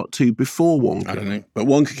Dune Part 2 before Wonka? I don't know. But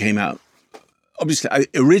Wonka came out. Obviously,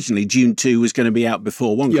 originally Dune 2 was going to be out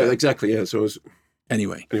before Wonka. Yeah, exactly. Yeah. So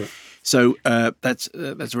anyway. So that's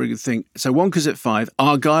a very good thing. So Wonka's at 5.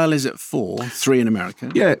 Argylle is at 4, 3 in America.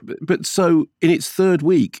 Yeah, but so in its third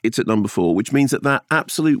week, it's at number 4, which means that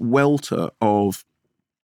absolute welter of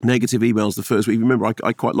negative emails the first week. Remember,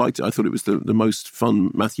 I quite liked it. I thought it was the most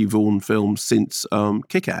fun Matthew Vaughn film since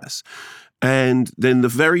Kick-Ass. And then the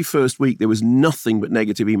very first week, there was nothing but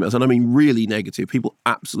negative emails. And I mean, really negative. People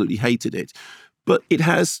absolutely hated it. But it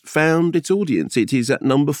has found its audience. It is at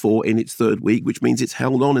number 4 in its third week, which means it's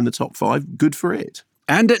held on in the top 5. Good for it.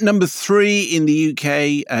 And at number 3 in the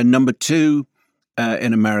UK, number 2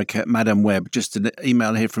 in America, Madame Web. Just an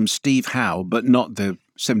email here from Steve Howe, but not the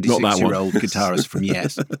 76-year-old guitarist from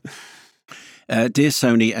Yes. Dear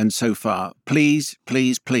Sony and so far, please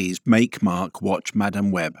make Mark watch Madame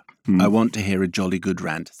Web. I want to hear a jolly good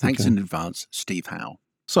rant. Thanks in advance, Steve Howe.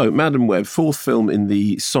 So, Madame Web, 4th film in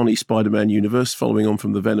the Sony Spider-Man universe, following on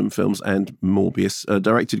from the Venom films and Morbius.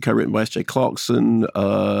 Directed, co-written by S.J. Clarkson,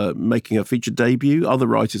 making a feature debut. Other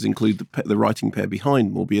writers include the writing pair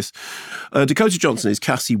behind Morbius. Dakota Johnson is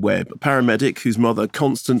Cassie Webb, a paramedic whose mother,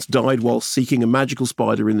 Constance, died while seeking a magical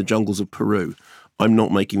spider in the jungles of Peru. I'm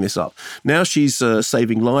not making this up. Now she's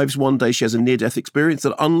saving lives. One day she has a near-death experience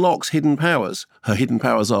that unlocks hidden powers. Her hidden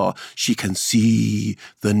powers are she can see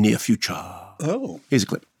the near future. Oh. Here's a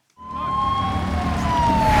clip.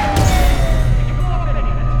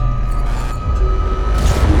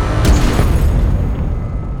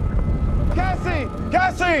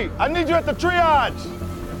 Cassie, I need you at the triage.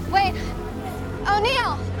 Wait,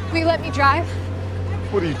 O'Neill, will you let me drive?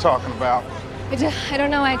 What are you talking about? I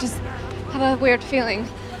don't know, I just have a weird feeling.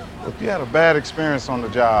 If you had a bad experience on the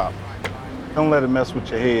job, don't let it mess with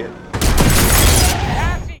your head.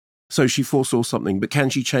 So she foresaw something, but can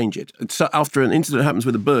she change it? So after an incident happens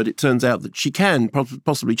with a bird, it turns out that she can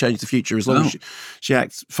possibly change the future as long as she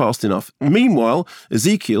acts fast enough. Meanwhile,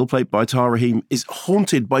 Ezekiel, played by Tara Rahim, is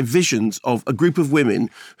haunted by visions of a group of women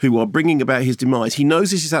who are bringing about his demise. He knows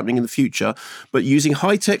this is happening in the future, but using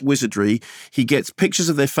high-tech wizardry, he gets pictures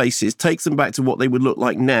of their faces, takes them back to what they would look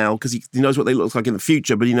like now, because he knows what they look like in the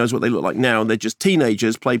future, but he knows what they look like now, and they're just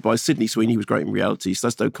teenagers, played by Sydney Sweeney, who was great in reality,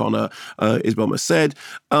 Celeste O'Connor, Isabel Merced.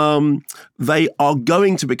 They are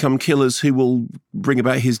going to become killers who will bring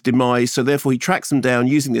about his demise. So therefore he tracks them down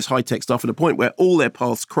using this high-tech stuff at a point where all their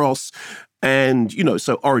paths cross. And,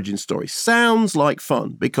 so origin story. Sounds like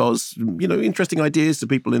fun because, interesting ideas to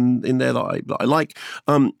people in there that I like.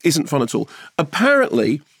 Isn't fun at all.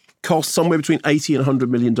 Apparently costs somewhere between $80 and $100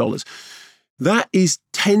 million. That is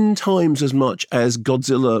 10 times as much as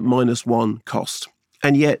Godzilla -1 cost.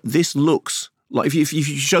 And yet this looks like if you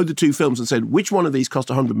showed the two films and said, which one of these cost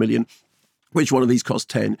 100 million, which one of these cost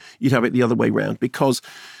 10, you'd have it the other way round. Because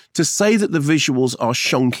to say that the visuals are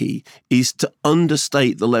shonky is to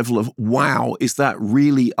understate the level of, wow, is that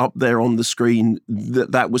really up there on the screen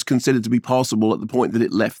that was considered to be passable at the point that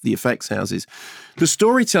it left the effects houses. The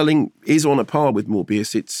storytelling is on a par with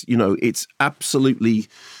Morbius. It's absolutely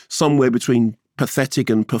somewhere between pathetic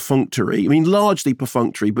and perfunctory. I mean, largely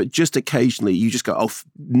perfunctory, but just occasionally you just go, oh,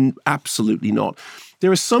 absolutely not.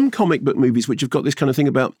 There are some comic book movies which have got this kind of thing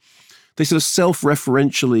about they sort of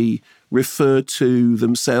self-referentially refer to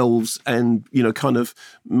themselves and, kind of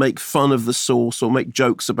make fun of the source or make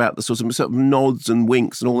jokes about the source and sort of nods and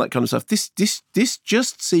winks and all that kind of stuff. This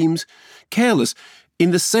just seems careless in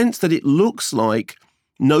the sense that it looks like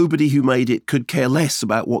nobody who made it could care less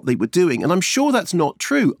about what they were doing. And I'm sure that's not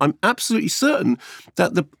true. I'm absolutely certain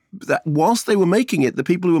that that whilst they were making it, the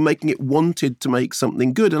people who were making it wanted to make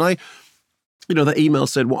something good. And that email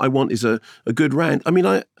said, what I want is a good rant. I mean,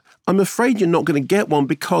 I'm afraid you're not going to get one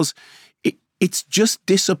because it's just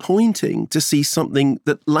disappointing to see something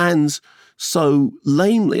that lands so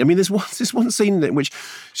lamely. I mean, there's one scene in it in which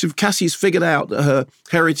Cassie's figured out that her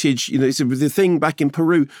heritage, it's the thing back in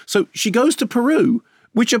Peru. So she goes to Peru,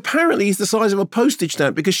 which apparently is the size of a postage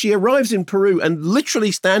stamp because she arrives in Peru and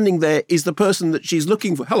literally standing there is the person that she's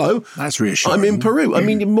looking for. Hello. That's reassuring. I'm in Peru. I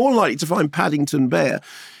mean, you're more likely to find Paddington Bear.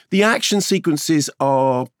 The action sequences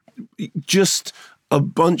are just a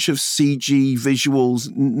bunch of CG visuals,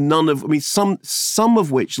 some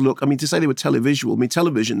of which look, to say they were televisual,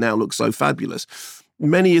 television now looks so fabulous.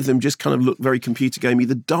 Many of them just kind of look very computer gamey.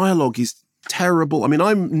 The dialogue is terrible.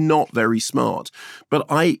 I'm not very smart, but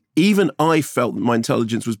I felt that my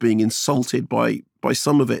intelligence was being insulted by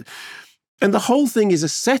some of it. And the whole thing is a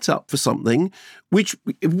setup for something which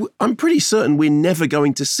I'm pretty certain we're never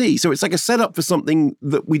going to see. So it's like a setup for something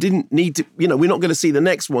that we didn't need to, we're not going to see the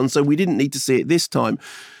next one, so we didn't need to see it this time.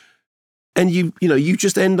 And you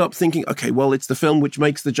just end up thinking, okay, well, it's the film which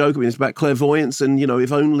makes the joke. It's about clairvoyance, and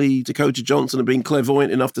if only Dakota Johnson had been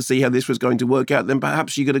clairvoyant enough to see how this was going to work out, then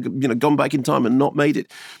perhaps she could have gone back in time and not made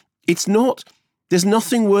it. It's not. There's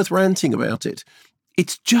nothing worth ranting about it.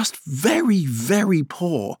 It's just very, very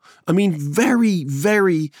poor. Very,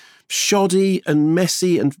 very shoddy and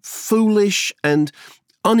messy and foolish and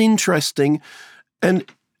uninteresting. And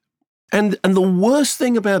the worst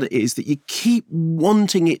thing about it is that you keep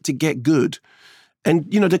wanting it to get good. And,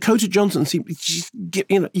 Dakota Johnson,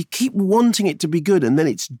 you keep wanting it to be good, and then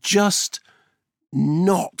it's just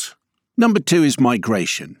not. Number 2 is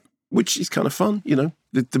Migration, which is kind of fun,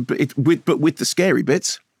 but with the scary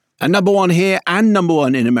bits. And number 1 here and number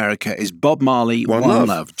 1 in America is Bob Marley, One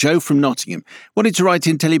Love. Joe from Nottingham. Wanted to write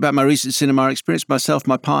in, tell you about my recent cinema experience. Myself,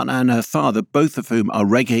 my partner and her father, both of whom are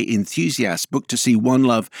reggae enthusiasts, booked to see One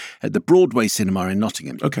Love at the Broadway Cinema in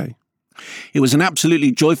Nottingham. Okay. It was an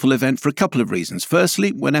absolutely joyful event for a couple of reasons.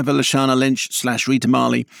 Firstly, whenever Shoshana Lynch/Rita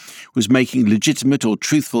Marley was making legitimate or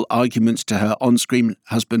truthful arguments to her on-screen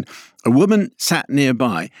husband, a woman sat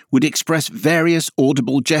nearby would express various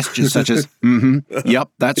audible gestures such as, yep,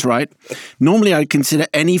 that's right. Normally I'd consider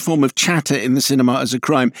any form of chatter in the cinema as a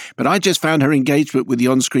crime, but I just found her engagement with the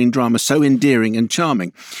on-screen drama so endearing and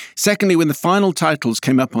charming. Secondly, when the final titles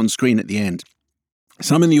came up on screen at the end,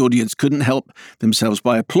 some in the audience couldn't help themselves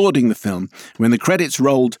by applauding the film. When the credits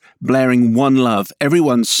rolled, blaring One Love,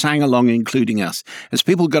 everyone sang along, including us. As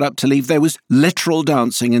people got up to leave, there was literal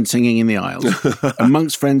dancing and singing in the aisles.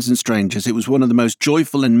 Amongst friends and strangers, it was one of the most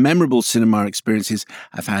joyful and memorable cinema experiences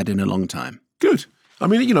I've had in a long time. Good. I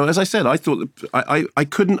mean, you know, as I said, I thought that I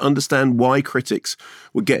couldn't understand why critics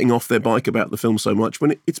were getting off their bike about the film so much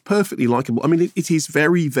when it's perfectly likable. I mean, it is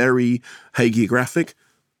very, very hagiographic,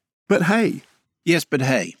 but hey. Yes, but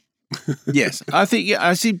hey. Yes. I think,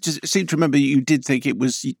 I seem to remember you did think it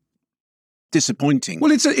was disappointing.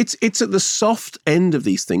 Well, it's at the soft end of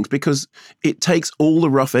these things because it takes all the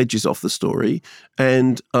rough edges off the story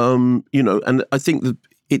and, you know, and I think that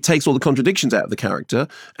it takes all the contradictions out of the character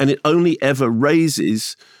and it only ever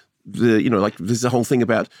raises the, you know, like there's the whole thing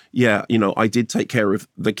about, yeah, you know, I did take care of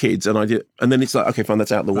the kids and I did, and then it's like, okay, fine,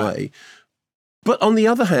 that's out of the way. But on the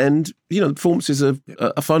other hand, you know, the performances are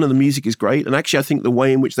fun and the music is great. And actually, I think the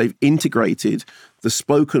way in which they've integrated the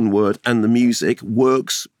spoken word and the music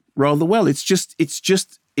works rather well. It's just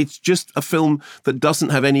a film that doesn't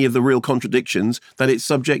have any of the real contradictions that its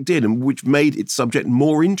subject did and which made its subject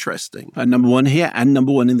more interesting. Number one here and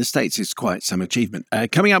number one in the States is quite some achievement.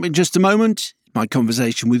 Coming up in just a moment, my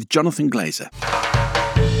conversation with Jonathan Glazer.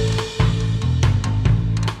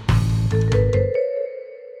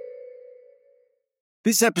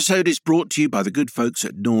 This episode is brought to you by the good folks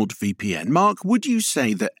at NordVPN. Mark, would you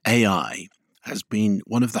say that AI has been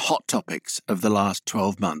one of the hot topics of the last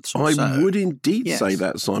 12 months or so? I would indeed say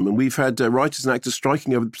that, Simon. We've had writers and actors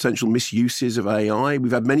striking over the potential misuses of AI.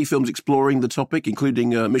 We've had many films exploring the topic, including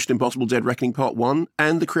Mission Impossible Dead Reckoning Part 1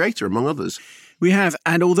 and The Creator, among others. We have,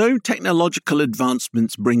 and although technological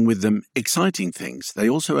advancements bring with them exciting things, they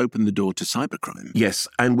also open the door to cybercrime. Yes,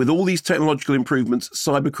 and with all these technological improvements,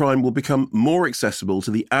 cybercrime will become more accessible to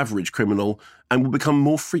the average criminal and will become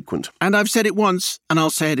more frequent. And I've said it once, and I'll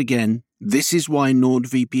say it again. This is why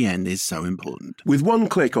NordVPN is so important. With one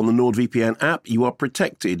click on the NordVPN app, you are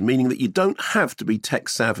protected, meaning that you don't have to be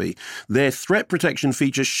tech-savvy. Their threat protection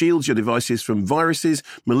feature shields your devices from viruses,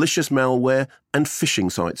 malicious malware, and phishing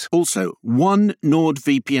sites. Also, one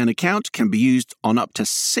NordVPN account can be used on up to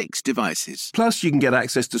 6 devices. Plus, you can get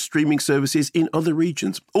access to streaming services in other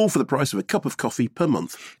regions, all for the price of a cup of coffee per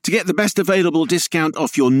month. To get the best available discount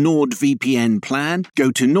off your NordVPN plan, go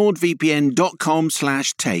to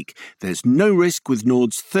nordvpn.com/take. There's no risk with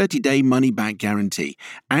Nord's 30-day money-back guarantee,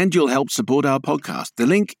 and you'll help support our podcast. The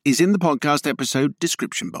link is in the podcast episode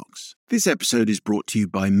description box. This episode is brought to you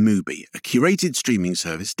by Mubi, a curated streaming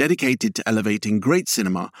service dedicated to elevating great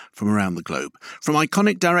cinema from around the globe. From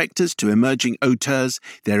iconic directors to emerging auteurs,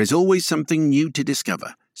 there is always something new to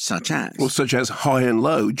discover. Such as? Well, such as High and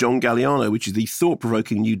Low, John Galliano, which is the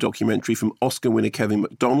thought-provoking new documentary from Oscar winner Kevin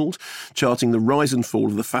MacDonald, charting the rise and fall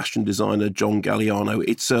of the fashion designer John Galliano.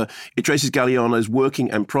 It traces Galliano's working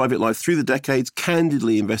and private life through the decades,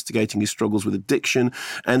 candidly investigating his struggles with addiction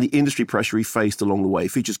and the industry pressure he faced along the way.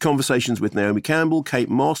 It features conversations with Naomi Campbell, Kate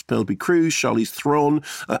Moss, Penelope Cruz, Charlize Theron,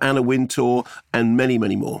 Anna Wintour, and many,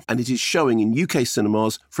 many more. And it is showing in UK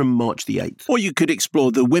cinemas from March the 8th. Or you could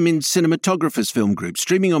explore the Women Cinematographers film group,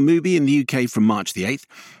 streaming on Mubi in the UK from March the 8th.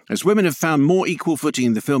 As women have found more equal footing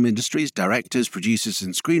in the film industry as directors, producers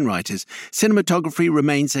and screenwriters, cinematography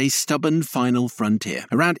remains a stubborn final frontier.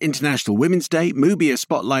 Around International Women's Day, Mubi are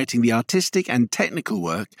spotlighting the artistic and technical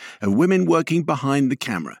work of women working behind the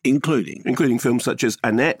camera, including films such as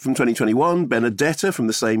Annette from 2021, Benedetta from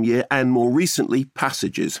the same year, and more recently,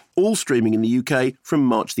 Passages, all streaming in the UK from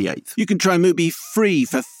March the 8th. You can try Mubi free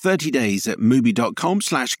for 30 days at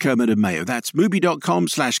mubi.com/Kermit and Mayo. That's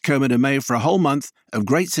mubi.com/Kermit and Mayo for a whole month of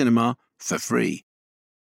great cinema for free.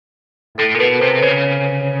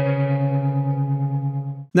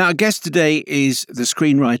 Now, our guest today is the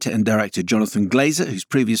screenwriter and director Jonathan Glazer, whose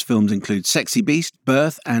previous films include Sexy Beast,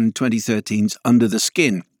 Birth, and 2013's Under the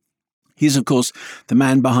Skin. He's, of course, the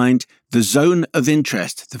man behind The Zone of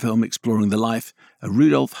Interest, the film exploring the life of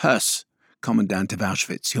Rudolf Höss, Commandant of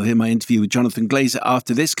Auschwitz. You'll hear my interview with Jonathan Glazer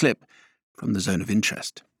after this clip from The Zone of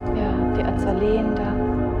Interest. Ja, die Azaleen da.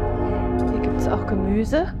 Hier gibt es auch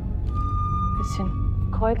Gemüse. Bisschen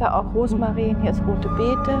Kräuter, auch Rosmarin. Hier ist rote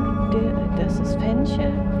Beete. Das ist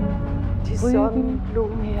Fenchel. Die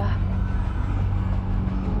Sonnenblumen. Ja.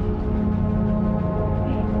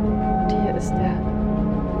 Und hier ist der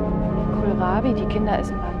Kohlrabi. Die Kinder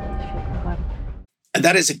essen wahnsinnig viel Kohlrabi. And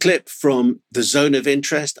that is a clip from The Zone of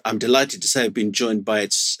Interest. I'm delighted to say I've been joined by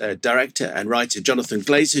its director and writer, Jonathan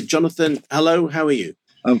Glazer. Jonathan, hello, how are you?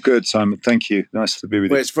 I'm good, Simon. Thank you. Nice to be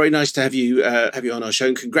with you. Well, it's very nice to have you on our show.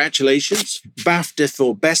 And congratulations. BAFTA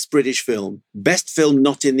for Best British Film. Best Film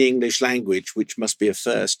Not in the English Language, which must be a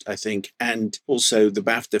first, I think. And also the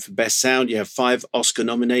BAFTA for Best Sound. You have 5 Oscar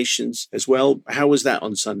nominations as well. How was that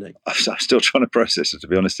on Sunday? I'm still trying to process it, to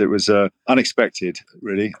be honest. It was unexpected,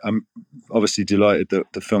 really. I'm obviously delighted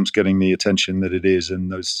that the film's getting the attention that it is,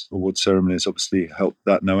 and those award ceremonies obviously help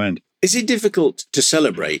that no end. Is it difficult to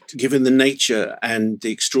celebrate, given the nature and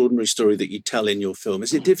the extraordinary story that you tell in your film?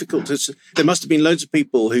 Is it difficult to... There must have been loads of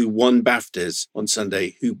people who won BAFTAs on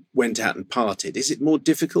Sunday who went out and partied. Is it more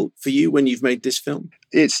difficult for you when you've made this film?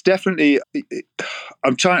 It's definitely...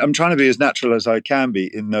 I'm trying to be as natural as I can be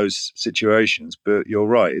in those situations, but you're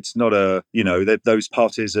right. It's not those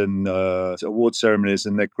parties and award ceremonies,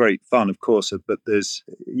 and they're great fun, of course. But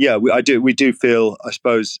we do feel, I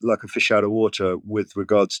suppose, like a fish out of water with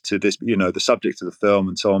regards to this, the subject of the film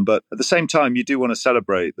and so on. But at the same time, you do want to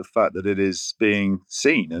celebrate the fact that it is being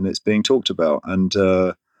seen and it's being talked about. And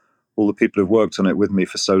all the people who've worked on it with me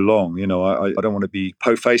for so long, I don't want to be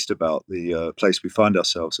po-faced about the place we find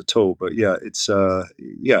ourselves at all. But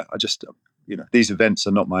these events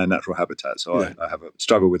are not my natural habitat, so I have a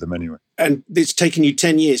struggle with them anyway. And it's taken you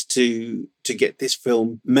 10 years to get this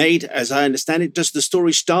film made, as I understand it. Does the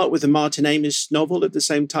story start with the Martin Amis novel of the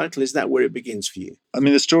same title? Is that where it begins for you? I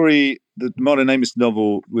mean, the Martin Amis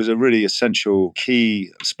novel was a really essential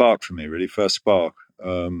key spark for me, really, first spark.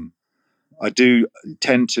 I do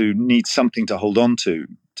tend to need something to hold on to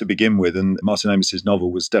begin with, and Martin Amis's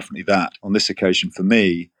novel was definitely that on this occasion for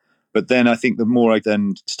me. But then I think the more I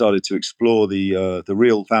then started to explore the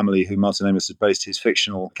real family who Martin Amis had based his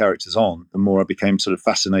fictional characters on, the more I became sort of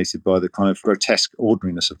fascinated by the kind of grotesque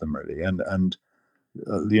ordinariness of them, really, and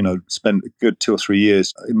spent a good 2 or 3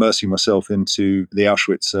 years immersing myself into the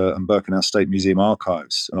Auschwitz and Birkenau State Museum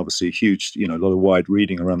archives, and obviously huge, a lot of wide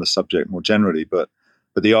reading around the subject more generally, but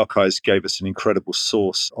the archives gave us an incredible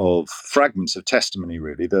source of fragments of testimony,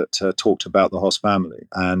 really, that talked about the Hoss family.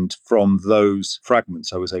 And from those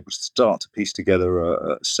fragments, I was able to start to piece together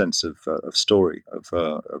a sense of story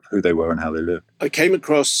of who they were and how they lived. I came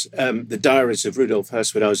across the diaries of Rudolf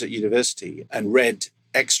Höss when I was at university and read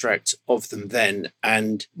extracts of them then,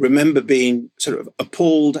 and remember being sort of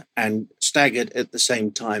appalled and staggered at the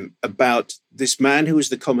same time about this man who was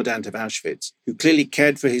the commandant of Auschwitz, who clearly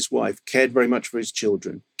cared for his wife, cared very much for his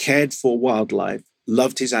children, cared for wildlife,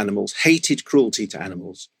 loved his animals, hated cruelty to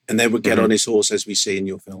animals, and then would get on his horse, as we see in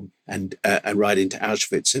your film, and ride into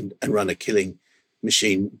Auschwitz and run a killing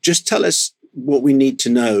machine. Just tell us what we need to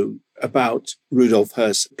know about Rudolf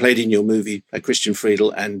Höss, played in your movie by Christian Friedel,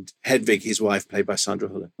 and Hedwig, his wife, played by Sandra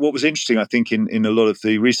Hüller. What was interesting, I think, in a lot of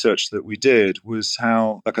the research that we did was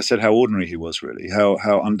how, like I said, how ordinary he was, really, how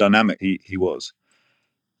undynamic he was.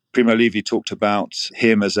 Primo Levi talked about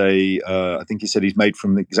him as I think he said he's made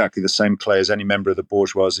from exactly the same clay as any member of the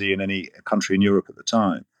bourgeoisie in any country in Europe at the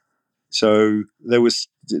time. So there was,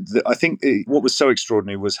 I think, what was so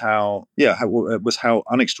extraordinary was how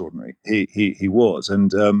unextraordinary he was,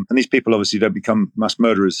 and these people obviously don't become mass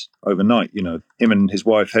murderers overnight. Him and his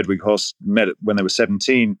wife Hedwig Höss met when they were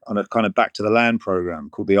 17 on a kind of back to the land program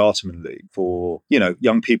called the Arteman League for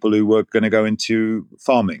young people who were going to go into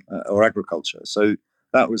farming or agriculture. So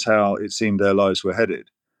that was how it seemed their lives were headed.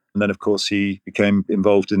 And then, of course, he became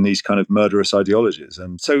involved in these kind of murderous ideologies.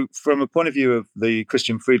 And so from a point of view of the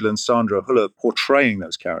Christian Friedel and Sandra Hüller portraying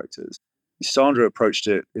those characters, Sandra approached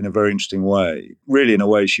it in a very interesting way. Really, in a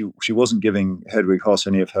way, she wasn't giving Hedwig Höss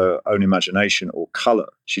any of her own imagination or colour.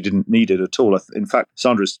 She didn't need it at all. In fact,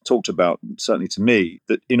 Sandra's talked about, certainly to me,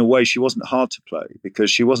 that in a way she wasn't hard to play because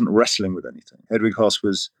she wasn't wrestling with anything. Hedwig Höss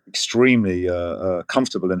was extremely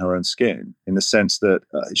comfortable in her own skin in the sense that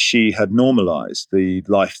she had normalised the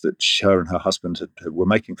life that her and her husband were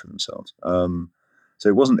making for themselves. So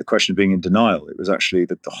it wasn't a question of being in denial. It was actually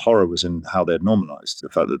that the horror was in how they had normalized the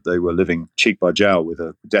fact that they were living cheek by jowl with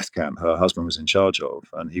a death camp her husband was in charge of,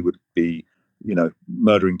 and he would be,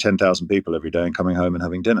 murdering 10,000 people every day and coming home and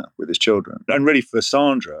having dinner with his children. And really for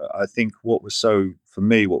Sandra, I think what was so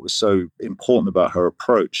important about her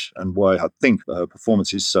approach and why I think her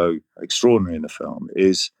performance is so extraordinary in the film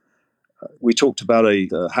is we talked about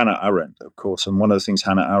Hannah Arendt, of course, and one of the things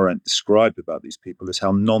Hannah Arendt described about these people is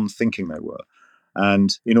how non-thinking they were.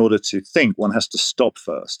 And in order to think, one has to stop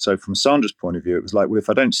first. So from Sandra's point of view, it was like, well, if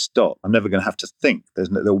I don't stop, I'm never going to have to think. There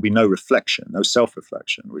will be no reflection, no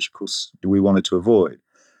self-reflection, which, of course, we wanted to avoid.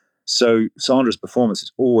 So Sandra's performance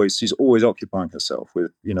she's always occupying herself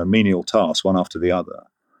with, menial tasks, one after the other.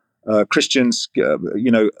 Christian's,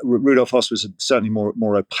 Rudolf Höss was certainly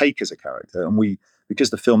more opaque as a character. And because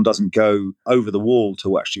the film doesn't go over the wall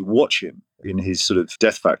to actually watch him in his sort of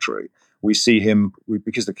death factory, we see him,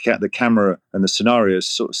 because the camera and the scenarios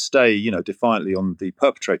sort of stay, defiantly on the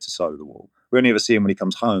perpetrator's side of the wall. We only ever see him when he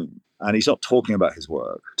comes home. And he's not talking about his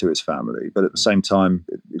work to his family, but at the same time,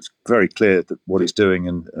 it's very clear that what he's doing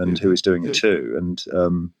and who he's doing it to.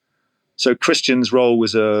 And So Christian's role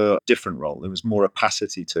was a different role. There was more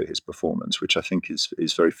opacity to his performance, which I think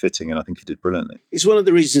is very fitting, and I think he did brilliantly. It's one of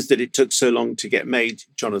the reasons that it took so long to get made,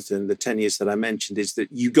 Jonathan, the 10 years that I mentioned, is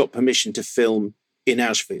that you got permission to film in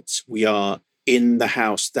Auschwitz. We are in the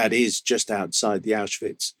house that is just outside the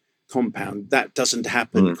Auschwitz compound. That doesn't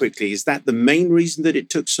happen quickly. Is that the main reason that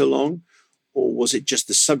it took so long? Or was it just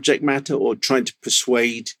the subject matter, or trying to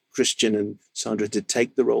persuade Christian and Sandra to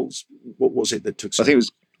take the roles? What was it that took so long?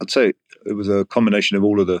 I'd say it was a combination of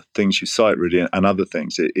all of the things you cite, really, and other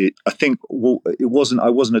things. I think I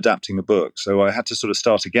wasn't adapting a book, so I had to sort of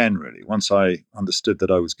start again, really. Once I understood that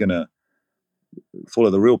I was going to follow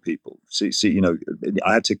the real people,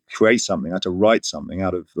 I had to create something, I had to write something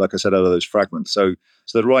out of, like I said, out of those fragments. So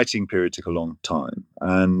the writing period took a long time,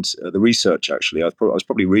 and the research, actually, I was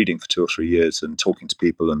probably reading for 2 or 3 years and talking to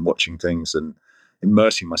people and watching things and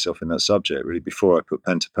immersing myself in that subject, really, before I put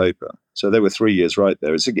pen to paper. So there were 3 years right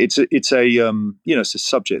there. It's a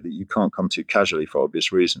subject that you can't come to casually for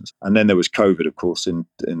obvious reasons. And then there was COVID, of course, in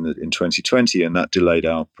 2020, and that delayed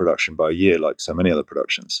our production by a year, like so many other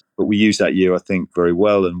productions. But we used that year, I think, very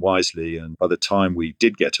well and wisely. And by the time we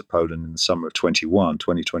did get to Poland in the summer of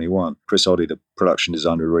 2021, Chris Oddy, the production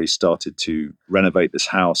designer, already started to renovate this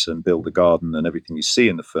house and build the garden and everything you see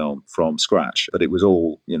in the film from scratch. But it was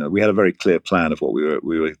all, we had a very clear plan of what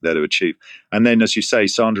we were there to achieve. And then, as you say,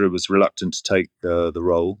 Sandra was reluctant to take the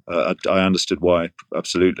role. I understood why,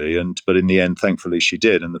 absolutely. But in the end, thankfully, she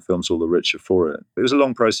did, and the film's all the richer for it. It was a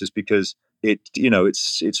long process because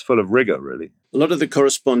it's full of rigor, really. A lot of the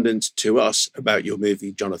correspondence to us about your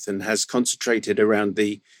movie, Jonathan, has concentrated around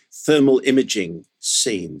the thermal imaging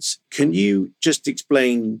scenes. Can you just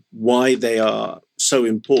explain why they are so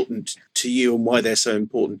important to you and why they're so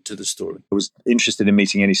important to the story? I was interested in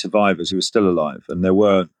meeting any survivors who were still alive, and there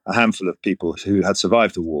were a handful of people who had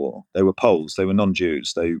survived the war. They were Poles, they were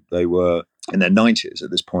non-Jews, they were in their 90s at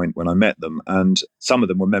this point when I met them, and some of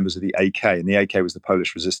them were members of the AK, and the AK was the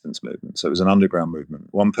Polish resistance movement, so it was an underground movement.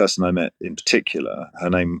 One person I met in particular, her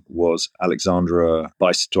name was Alexandra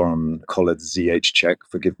Bystron-Koledziejczak,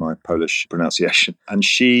 forgive my Polish pronunciation, and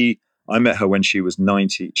I met her when she was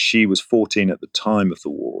 90. She was 14 at the time of the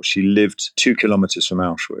war. She lived 2 kilometers from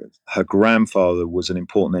Auschwitz. Her grandfather was an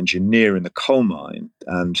important engineer in the coal mine,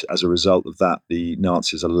 and as a result of that, the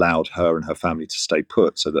Nazis allowed her and her family to stay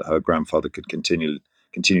put so that her grandfather could continue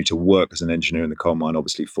to work as an engineer in the coal mine,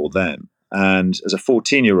 obviously for them. And as a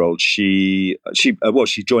 14-year-old, she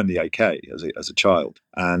joined the AK as a child.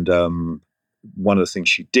 And one of the things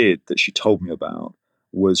she did that she told me about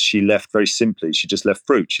was she left, very simply, she just left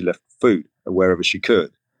fruit. She left food wherever she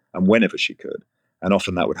could and whenever she could. And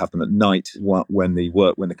often that would happen at night when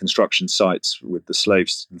the construction sites with the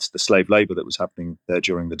slave labor that was happening there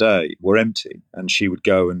during the day were empty. And she would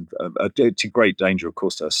go and, to great danger, of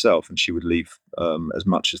course, to herself, and she would leave as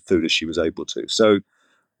much food as she was able to. So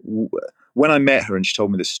when I met her and she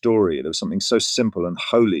told me this story, there was something so simple and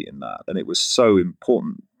holy in that. And it was so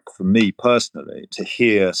important for me personally to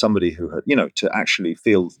hear somebody who had, to actually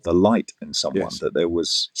feel the light in someone, yes, that there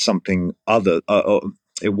was something other.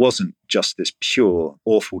 It wasn't just this pure,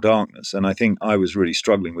 awful darkness. And I think I was really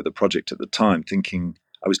struggling with the project at the time, thinking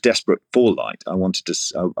I was desperate for light. I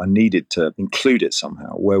needed to include it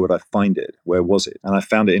somehow. Where would I find it? Where was it? And I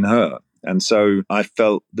found it in her. And so I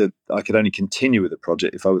felt that I could only continue with the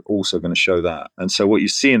project if I was also going to show that. And so what you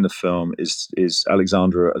see in the film is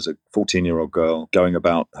Alexandra as a 14-year-old girl going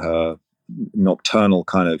about her nocturnal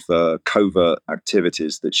kind of covert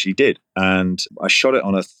activities that she did. And I shot it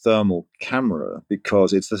on a thermal camera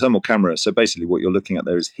because it's the thermal camera. So basically what you're looking at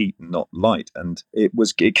there is heat and not light. And it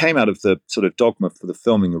came out of the sort of dogma for the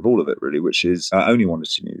filming of all of it, really, which is I only wanted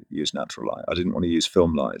to use natural light. I didn't want to use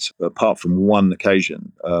film lights. But apart from one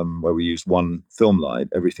occasion where we used one film light,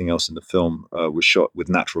 everything else in the film was shot with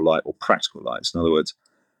natural light or practical lights. In other words,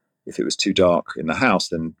 if it was too dark in the house,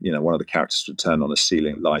 then, one of the characters would turn on a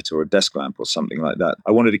ceiling light or a desk lamp or something like that.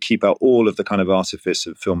 I wanted to keep out all of the kind of artifice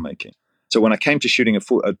of filmmaking. So when I came to shooting a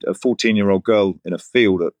 14-year-old girl in a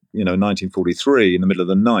field at, 1943 in the middle of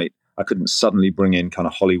the night, I couldn't suddenly bring in kind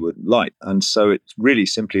of Hollywood light. And so it really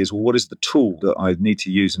simply is, well, what is the tool that I need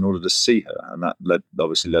to use in order to see her? And that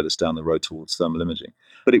obviously led us down the road towards thermal imaging.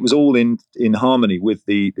 But it was all in harmony with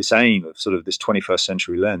this aim of sort of this 21st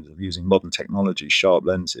century lens of using modern technology, sharp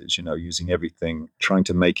lenses, using everything, trying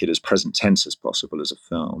to make it as present tense as possible as a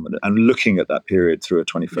film and looking at that period through a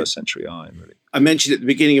 21st century eye, really. I mentioned at the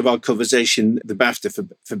beginning of our conversation the BAFTA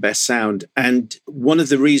for Best Sound. And one of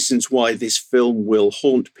the reasons why this film will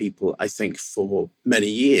haunt people, I think, for many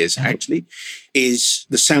years, actually, is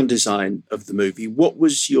the sound design of the movie. What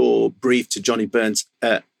was your brief to Johnny Burns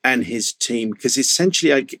and his team? Because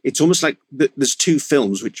essentially, it's almost like there's two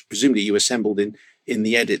films, which presumably you assembled in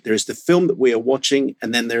the edit. There is the film that we are watching,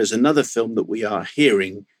 and then there is another film that we are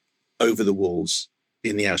hearing over the walls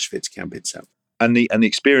in the Auschwitz camp itself. And the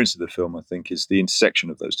experience of the film, I think, is the intersection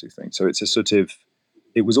of those two things. So it's a sort of,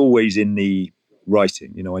 it was always in the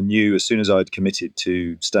writing. You know, I knew as soon as I'd committed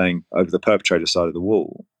to staying over the perpetrator side of the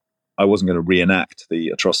wall, I wasn't going to reenact the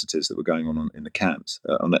atrocities that were going on in the camps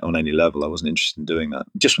on any level. I wasn't interested in doing that.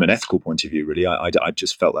 Just from an ethical point of view, really, I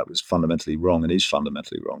just felt that was fundamentally wrong and is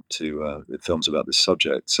fundamentally wrong to films about this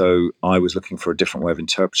subject. So I was looking for a different way of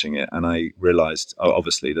interpreting it. And I realized,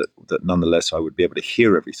 obviously, that nonetheless I would be able to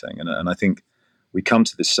hear everything. And I think we come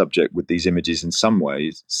to this subject with these images in some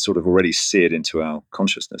ways sort of already seared into our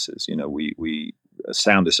consciousnesses. You know, we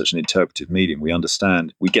sound is such an interpretive medium. We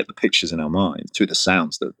understand, we get the pictures in our mind through the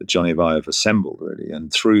sounds that Johnny and I have assembled, really.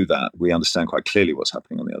 And through that, we understand quite clearly what's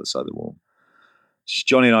happening on the other side of the wall.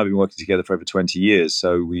 Johnny and I have been working together for over 20 years,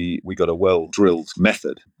 so we got a well-drilled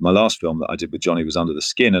method. My last film that I did with Johnny was Under the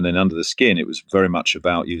Skin, and in Under the Skin, it was very much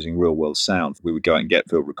about using real-world sound. We would go out and get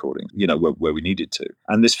field recording, you know, where we needed to.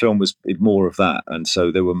 And this film was more of that. And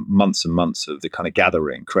so there were months and months of the kind of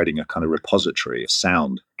gathering, creating a kind of repository of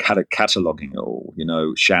sound, cataloguing it all, you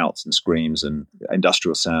know, shouts and screams and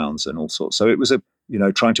industrial sounds and all sorts. So it was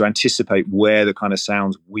trying to anticipate where the kind of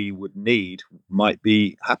sounds we would need might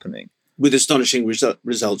be happening. With astonishing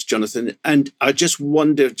results, Jonathan. And I just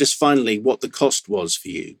wonder, just finally, what the cost was for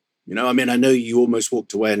you. You know, I mean, I know you almost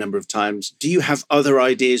walked away a number of times. Do you have other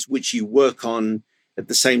ideas which you work on at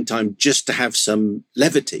the same time just to have some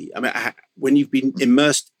levity? I mean, when you've been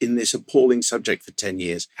immersed in this appalling subject for 10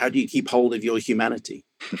 years, how do you keep hold of your humanity?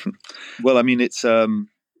 Well, I mean, it's...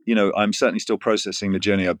 I'm certainly still processing the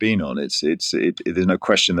journey I've been on. There's no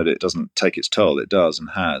question that it doesn't take its toll. It does and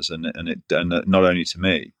has, and not only to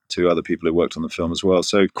me, to other people who worked on the film as well.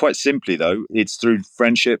 So quite simply, though, it's through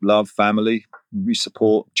friendship, love, family,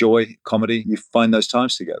 support, joy, comedy. You find those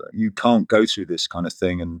times together. You can't go through this kind of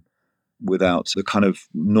thing and without the kind of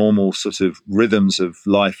normal sort of rhythms of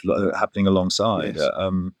life happening alongside. Yes.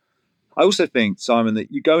 I also think, Simon,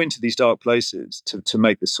 that you go into these dark places to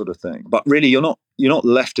make this sort of thing, but really you're not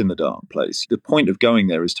left in the dark place. The point of going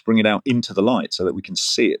there is to bring it out into the light so that we can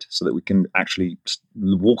see it, so that we can actually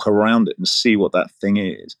walk around it and see what that thing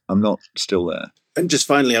is. I'm not still there. And just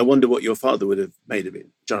finally, I wonder what your father would have made of it,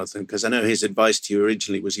 Jonathan, because I know his advice to you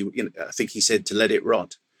originally was, I think he said to let it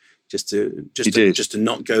rot, just to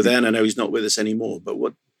not go there. And I know he's not with us anymore, but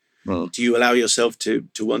do you allow yourself to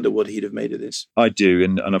wonder what he'd have made of this? I do.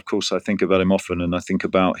 And of course, I think about him often, and I think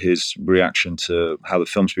about his reaction to how the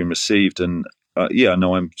film's been received. And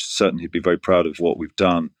I'm certain he'd be very proud of what we've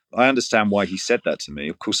done. I understand why he said that to me.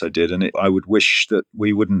 Of course I did. And I would wish that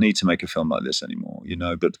we wouldn't need to make a film like this anymore,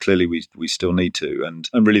 but clearly we still need to.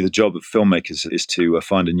 And really the job of filmmakers is to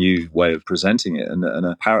find a new way of presenting it and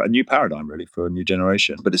a new paradigm really for a new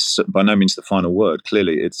generation. But it's by no means the final word.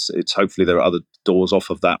 Clearly it's hopefully there are other doors off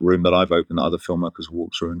of that room that I've opened that other filmmakers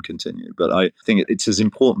walk through and continue. But I think it's as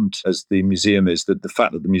important as the museum is, that the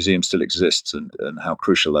fact that the museum still exists and how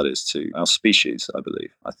crucial that is to our species, I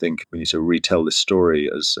believe. I think we need to retell this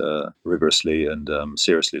story as rigorously and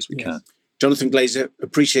seriously as we can. Jonathan Glazer,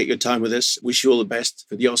 appreciate your time with us. Wish you all the best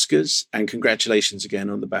for the Oscars and congratulations again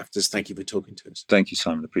on the BAFTAs. Thank you for talking to us. Thank you,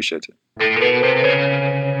 Simon. Appreciate it.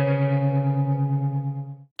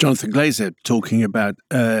 Jonathan Glazer talking about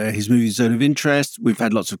his movie Zone of Interest. We've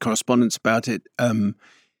had lots of correspondence about it.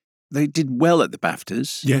 They did well at the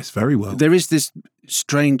BAFTAs. Yes, very well. There is this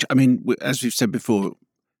strange, I mean, as we've said before,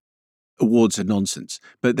 awards are nonsense,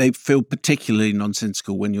 but they feel particularly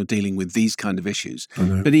nonsensical when you're dealing with these kind of issues.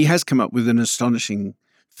 But he has come up with an astonishing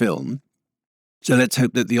film. So let's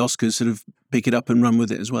hope that the Oscars sort of pick it up and run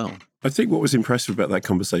with it as well. I think what was impressive about that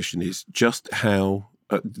conversation is just how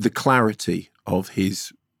the clarity of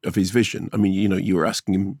his vision. I mean, you were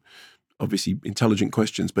asking him obviously intelligent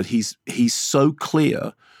questions, but he's so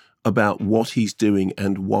clear about what he's doing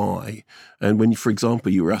and why. And when, for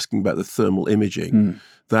example, you were asking about the thermal imaging,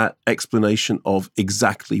 that explanation of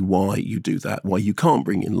exactly why you do that, why you can't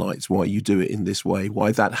bring in lights, why you do it in this way,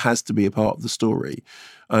 why that has to be a part of the story.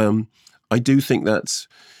 I do think that's,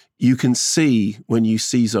 you can see when you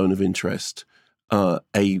see Zone of Interest, a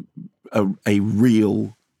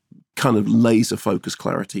real kind of laser focus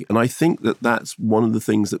clarity. And I think that that's one of the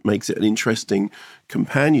things that makes it an interesting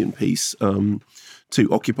companion piece to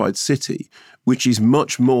Occupied City, which is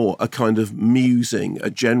much more a kind of musing, a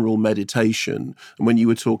general meditation. And when you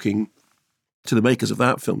were talking to the makers of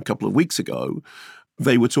that film a couple of weeks ago,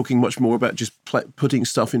 they were talking much more about just putting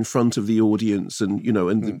stuff in front of the audience, and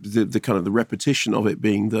the kind of the repetition of it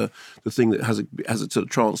being the thing that has a sort of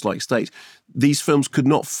trance-like state. These films could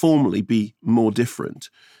not formally be more different,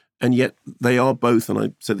 and yet they are both, and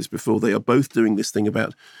I said this before, they are both doing this thing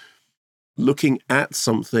about looking at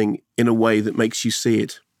something in a way that makes you see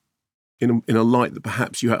it in a light that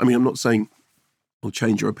perhaps you have. I mean, I'm not saying will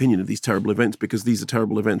change your opinion of these terrible events, because these are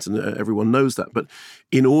terrible events and everyone knows that. But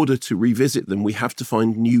in order to revisit them, we have to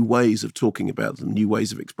find new ways of talking about them, new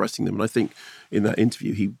ways of expressing them. And I think in that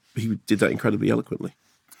interview, he did that incredibly eloquently.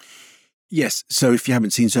 Yes. So if you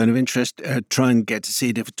haven't seen Zone of Interest, try and get to see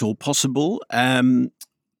it if at all possible.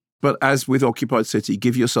 But as with Occupied City,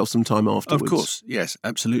 give yourself some time afterwards. Of course. Yes,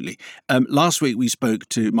 absolutely. Last week we spoke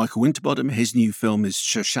to Michael Winterbottom. His new film is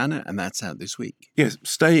Shoshana, and that's out this week. Yes,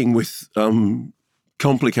 staying with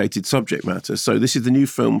complicated subject matter. So this is the new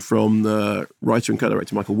film from the writer and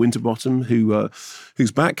co-director Michael Winterbottom,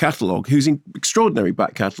 whose back catalogue, whose extraordinary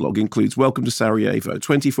back catalogue includes Welcome to Sarajevo,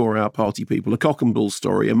 24-Hour Party People, A Cock and Bull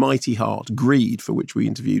Story, A Mighty Heart, Greed, for which we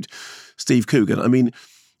interviewed Steve Coogan. I mean,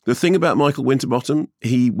 the thing about Michael Winterbottom,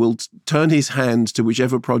 he will turn his hand to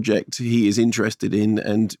whichever project he is interested in,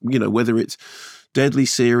 and, whether it's deadly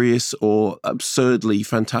serious or absurdly,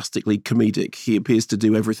 fantastically comedic, he appears to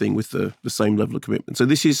do everything with the same level of commitment. So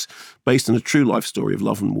this is based on a true life story of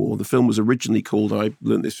love and war. The film was originally called, I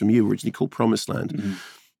learned this from you, originally called Promised Land,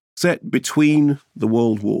 set between the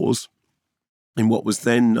world wars in what was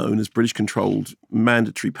then known as British-controlled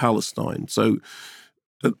Mandatory Palestine. So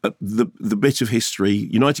the bit of history,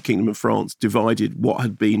 United Kingdom and France divided what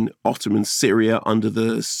had been Ottoman Syria under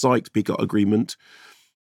the Sykes-Picot Agreement,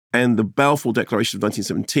 and the Balfour Declaration of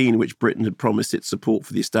 1917, in which Britain had promised its support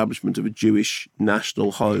for the establishment of a Jewish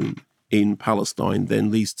national home in Palestine,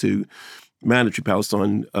 then leads to Mandatory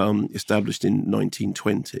Palestine established in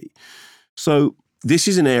 1920. So this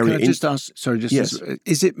is an area... Can I just ask, yes.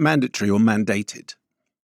 Is it mandatory or mandated?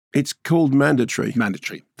 It's called mandatory.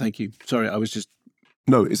 Mandatory. Thank you. Sorry, I was just...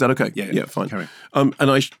 No, is that okay? Yeah, fine. Carry on. And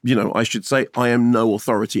I should say I am no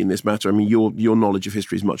authority in this matter. I mean, your knowledge of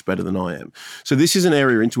history is much better than I am. So this is an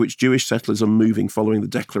area into which Jewish settlers are moving following the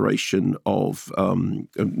declaration of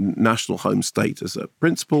a national home state as a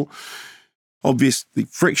principle. Obviously,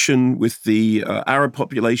 friction with the Arab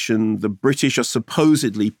population. The British are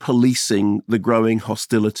supposedly policing the growing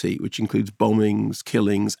hostility, which includes bombings,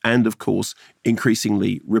 killings, and, of course,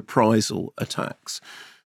 increasingly reprisal attacks.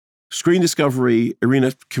 Screen Discovery,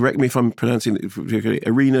 Irina, correct me if I'm pronouncing it correctly,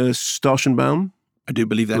 Irina Starchenbaum? I do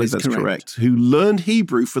believe that's correct. Who learned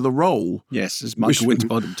Hebrew for the role. Yes, as Michael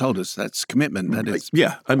Winterbottom told us, that's commitment, that is.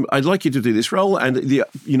 Yeah, I'd like you to do this role. And,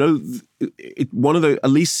 one of the,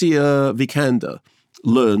 Alicia Vikander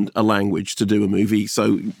learned a language to do a movie.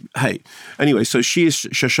 So, hey. Anyway, so she is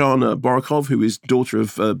Shoshana Borakov, who is daughter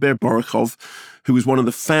of Ber Borakov, who was one of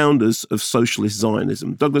the founders of socialist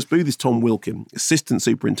Zionism. Douglas Booth is Tom Wilkin, assistant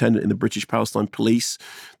superintendent in the British Palestine Police,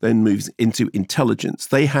 then moves into intelligence.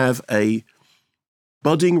 They have a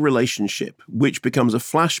budding relationship, which becomes a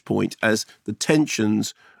flashpoint as the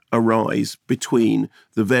tensions arise between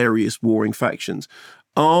the various warring factions.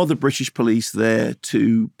 Are the British police there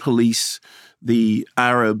to police the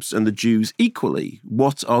Arabs and the Jews equally?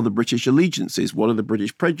 What are the British allegiances? What are the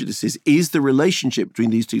British prejudices? Is the relationship between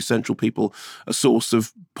these two central people a source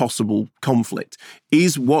of possible conflict?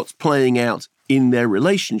 Is what's playing out in their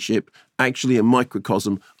relationship actually a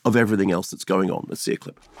microcosm of everything else that's going on? Let's see a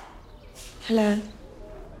clip. Hello.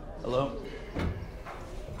 Hello.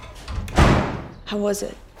 How was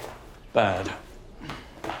it? Bad.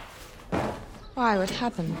 Why? What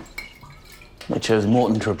happened? They chose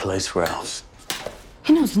Morton to replace Ralph.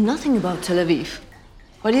 He knows nothing about Tel Aviv.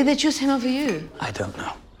 Why did they choose him over you? I don't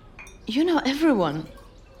know. You know everyone.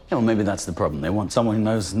 Yeah, well, maybe that's the problem. They want someone who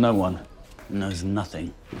knows no one, who knows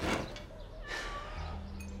nothing.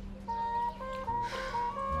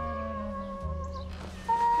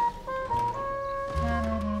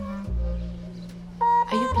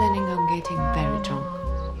 Are you planning on getting very drunk?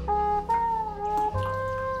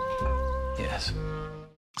 Yes.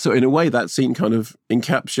 So in a way, that scene kind of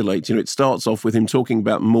encapsulates, it starts off with him talking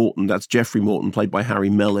about Morton. That's Geoffrey Morton, played by Harry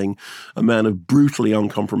Melling, a man of brutally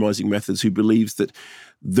uncompromising methods who believes that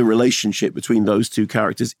the relationship between those two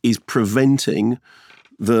characters is preventing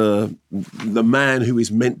the man who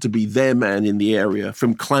is meant to be their man in the area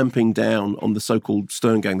from clamping down on the so-called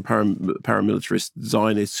Stern Gang, the paramilitarist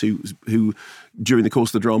Zionists who during the course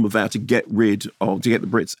of the drama vow to get the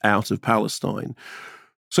Brits out of Palestine.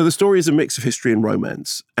 So the story is a mix of history and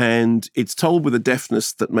romance, and it's told with a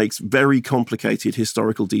deftness that makes very complicated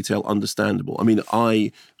historical detail understandable. I mean,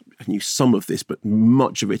 knew some of this, but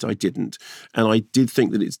much of it I didn't. And I did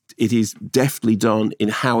think that it is deftly done in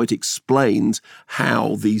how it explains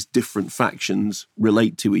how these different factions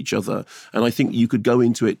relate to each other. And I think you could go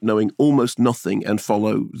into it knowing almost nothing and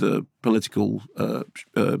follow the political,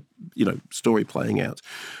 story playing out.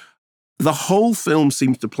 The whole film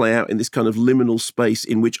seems to play out in this kind of liminal space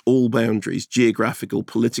in which all boundaries, geographical,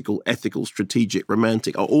 political, ethical, strategic,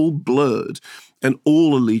 romantic, are all blurred, and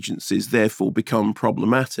all allegiances therefore become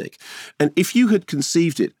problematic. And if you had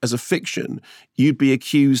conceived it as a fiction, you'd be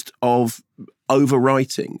accused of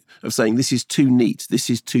overwriting, of saying this is too neat, this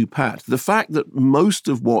is too pat. The fact that most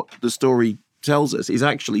of what the story tells us is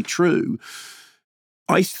actually true,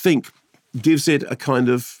 I think gives it a kind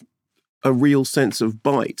of a real sense of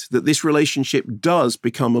bite, that this relationship does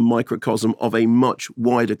become a microcosm of a much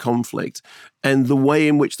wider conflict. And the way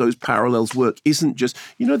in which those parallels work isn't just,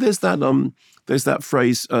 there's that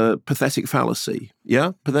phrase, pathetic fallacy.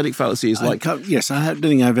 Yeah? Pathetic fallacy is like... Yes, I don't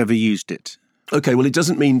think I've ever used it. Okay, well, it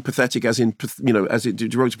doesn't mean pathetic as in, as it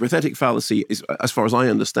derives. Pathetic fallacy is, as far as I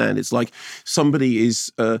understand, it's like somebody is,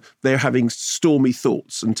 they're having stormy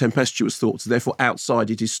thoughts and tempestuous thoughts. Therefore, outside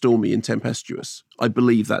it is stormy and tempestuous. I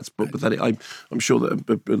believe that's pathetic. I'm sure that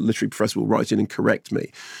a literary professor will write in and correct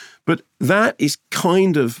me. But that is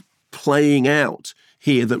kind of playing out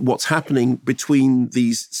here, that what's happening between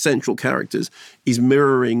these central characters is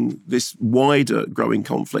mirroring this wider growing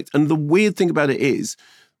conflict. And the weird thing about it is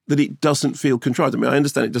that it doesn't feel contrived. I mean, I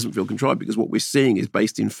understand it doesn't feel contrived because what we're seeing is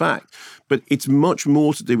based in fact, but it's much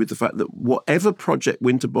more to do with the fact that whatever Project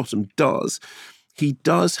Winterbottom does, he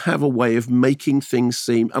does have a way of making things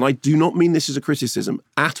seem, and I do not mean this as a criticism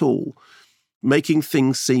at all, making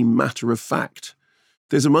things seem matter of fact.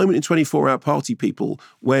 There's a moment in 24-Hour Party People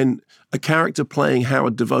when a character playing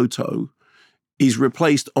Howard Devoto is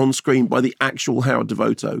replaced on screen by the actual Howard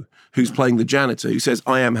Devoto, who's playing the janitor, who says,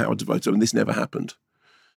 I am Howard Devoto, and this never happened.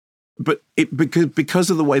 But because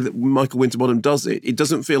of the way that Michael Winterbottom does it, it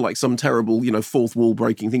doesn't feel like some terrible, fourth wall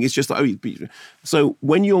breaking thing. It's just like, so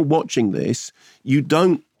when you're watching this, you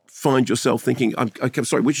don't find yourself thinking, I'm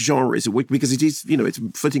sorry, which genre is it? Because it is, it's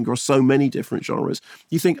flitting across so many different genres.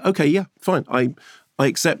 You think, okay, yeah, fine. I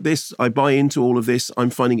accept this. I buy into all of this. I'm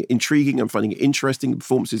finding it intriguing. I'm finding it interesting.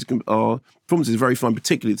 Performances are very fun,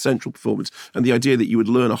 particularly the central performance. And the idea that you would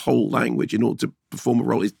learn a whole language in order to perform a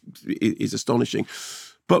role is astonishing.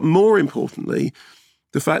 But more importantly,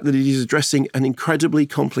 the fact that it is addressing an incredibly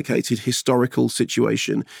complicated historical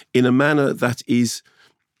situation in a manner that is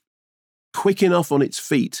quick enough on its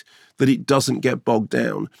feet that it doesn't get bogged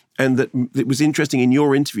down. And that it was interesting in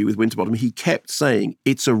your interview with Winterbottom, he kept saying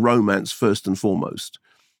it's a romance first and foremost.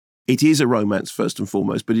 It is a romance first and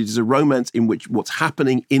foremost, but it is a romance in which what's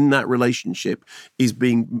happening in that relationship is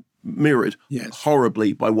being mirrored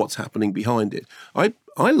horribly by what's happening behind it. I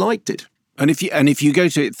liked it. And if you go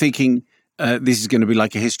to it thinking this is going to be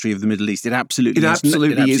like a history of the Middle East, it absolutely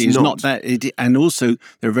is not that. And also,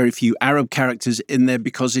 there are very few Arab characters in there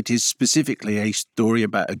because it is specifically a story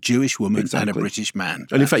about a Jewish woman and a British man.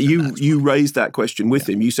 And in fact, you raised that question with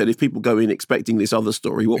him. You said if people go in expecting this other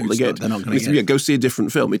story, what will they get? They're not going to get it. Go see a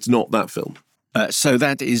different film. It's not that film. So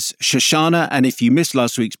that is Shoshana. And if you missed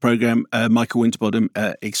last week's program, Michael Winterbottom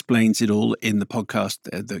explains it all in the podcast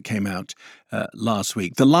that came out last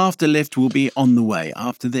week. The laughter lift will be on the way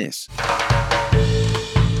after this.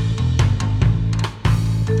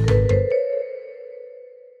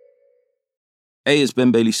 Hey, it's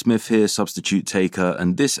Ben Bailey-Smith here, substitute taker,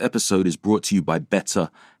 and this episode is brought to you by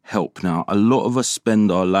BetterHelp. Now, a lot of us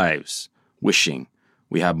spend our lives wishing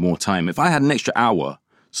we had more time. If I had an extra hour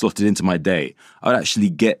slotted into my day, I'd actually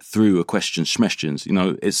get through a question schmestions.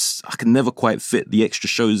 I can never quite fit the extra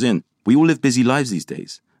shows in. We all live busy lives these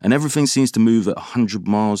days, and everything seems to move at 100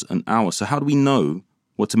 miles an hour. So how do we know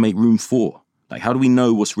what to make room for? Like, how do we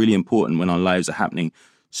know what's really important when our lives are happening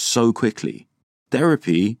so quickly?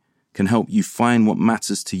 Therapy can help you find what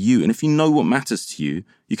matters to you. And if you know what matters to you,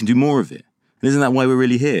 you can do more of it. And isn't that why we're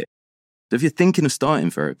really here? So if you're thinking of starting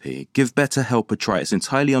therapy, give BetterHelp a try. It's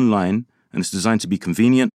entirely online, and it's designed to be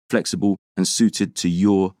convenient, flexible, and suited to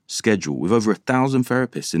your schedule. With over 1,000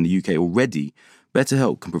 therapists in the UK already,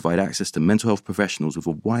 BetterHelp can provide access to mental health professionals with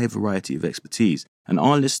a wide variety of expertise. And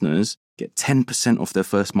our listeners get 10% off their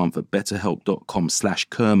first month at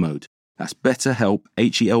betterhelp.com/Kermode. That's BetterHelp,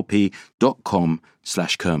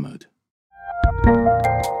 HELP.com/Kermode.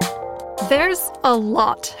 There's a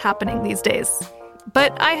lot happening these days.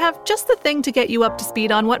 But I have just the thing to get you up to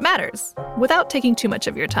speed on what matters, without taking too much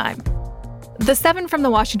of your time. The 7 from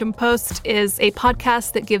the Washington Post is a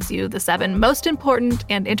podcast that gives you the 7 most important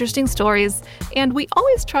and interesting stories, and we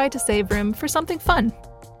always try to save room for something fun.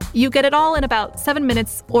 You get it all in about 7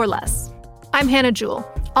 minutes or less. I'm Hannah Jewell.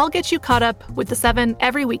 I'll get you caught up with The 7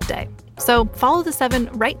 every weekday. So follow The 7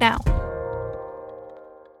 right now.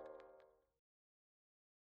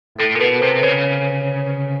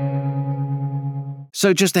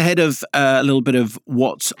 So just ahead of a little bit of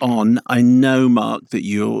what's on, I know, Mark, that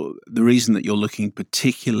the reason that you're looking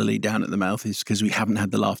particularly down at the mouth is because we haven't had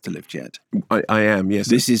the laughter lift yet. I am, yes.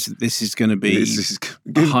 This is going to be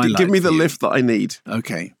a highlight. Give me the lift that I need.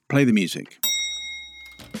 Okay, play the music.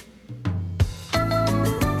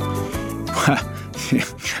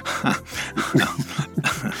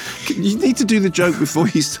 You need to do the joke before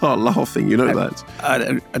you start laughing, you know that. I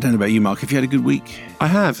don't know about you, Mark. Have you had a good week? I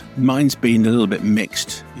have. Mine's been a little bit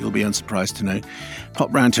mixed, you'll be unsurprised to know.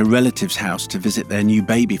 Popped round to a relative's house to visit their new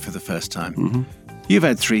baby for the first time. Mm-hmm. You've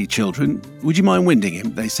had 3 children. Would you mind winding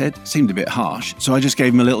him, they said. Seemed a bit harsh. So I just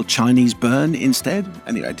gave him a little Chinese burn instead.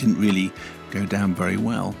 Anyway, it didn't really go down very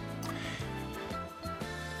well.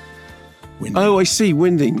 Winding. Oh, I see,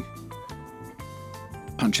 winding.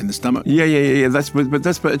 Punch in the stomach. Yeah. That's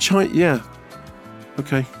better. Yeah.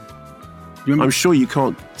 Okay. I'm sure you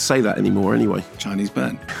can't say that anymore anyway. Chinese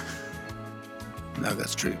burn. No,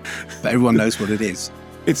 that's true. But everyone knows what it is.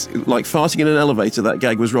 It's like farting in an elevator. That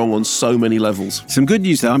gag was wrong on so many levels. Some good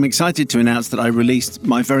news, though. I'm excited to announce that I released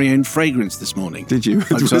my very own fragrance this morning. Did you?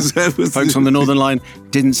 Folks on the Northern Line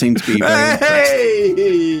didn't seem to be very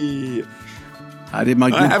impressed. I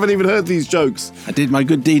haven't even heard these jokes. I did my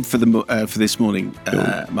good deed for this morning,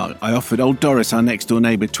 Mark. I offered old Doris, our next door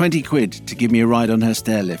neighbour, 20 quid to give me a ride on her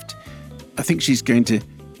stair lift. I think she's going to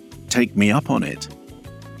take me up on it.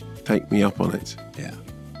 Take me up on it? Yeah.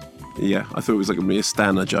 Yeah, I thought it was like going to be a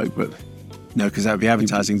Stanner joke, but... No, because that would be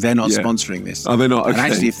advertising. They're not sponsoring this. Oh, they're not? Okay. And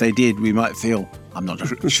actually, if they did, we might feel... I'm not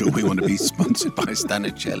sure we want to be sponsored by Stanner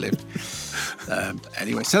Chairlift.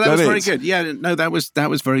 Anyway, so that was very good. Yeah, no, that was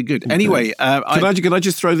very good. Anyway... Can I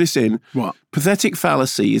just throw this in? What? Pathetic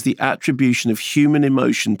fallacy is the attribution of human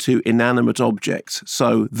emotion to inanimate objects.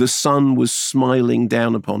 So the sun was smiling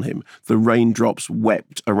down upon him. The raindrops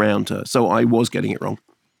wept around her. So I was getting it wrong.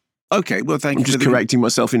 Okay, well, thank you. I'm just correcting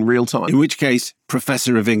myself in real time. In which case,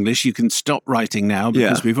 Professor of English, you can stop writing now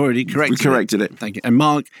because we've already corrected it. Thank you. And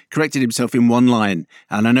Mark corrected himself in 1 line.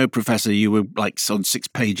 And I know, Professor, you were like on 6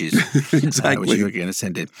 pages. Exactly. Which you were going to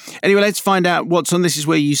send in. Anyway, let's find out what's on. This is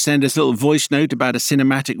where you send us a little voice note about a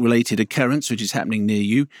cinematic-related occurrence which is happening near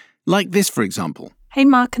you. Like this, for example. Hey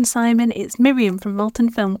Mark and Simon, it's Miriam from Milton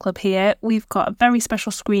Film Club here. We've got a very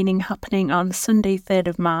special screening happening on Sunday 3rd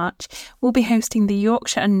of March. We'll be hosting the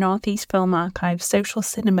Yorkshire and North East Film Archive social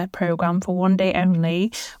cinema programme for 1 day only.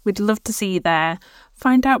 We'd love to see you there.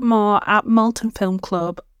 Find out more at Milton Film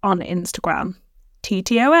Club on Instagram.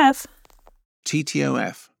 TTOF.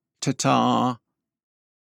 TTOF. Ta-ta.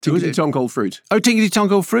 Tinkity Tonk Old Fruit. Oh, Tinkity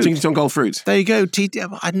Tonk Old Fruit. Tinkity Tonk Old Fruit. There you go.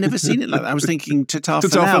 I'd never seen it like that. I was thinking Ta-ta for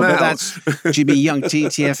now, but that's GB Young,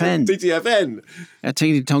 TTFN. TTFN.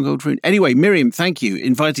 Tinkity Tonk Old Fruit. Anyway, Miriam, thank you,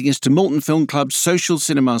 inviting us to Milton Film Club's social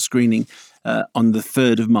cinema screening on the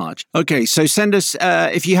 3rd of March. Okay, so send us,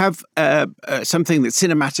 if you have something that's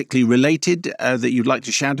cinematically related that you'd like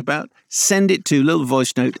to shout about, send it to a little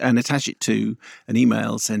voice note and attach it to an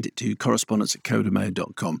email. Send it to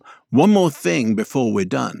correspondence@codermail.com. One more thing before we're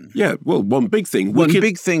done. Yeah, well, one big thing. One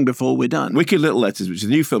big thing before we're done. Wicked Little Letters, which is a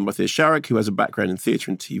new film by Thea Sharrock, who has a background in theatre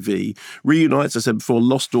and TV, reunites, as I said before,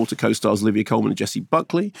 Lost Daughter co-stars Olivia Colman and Jessie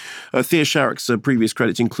Buckley. Thea Sharrock's previous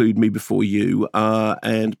credits include Me Before You,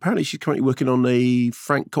 and apparently she's currently working on a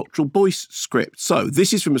Frank Cottrell Boyce script. So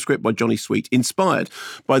this is from a script by Johnny Sweet, inspired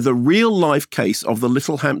by the real-life case of the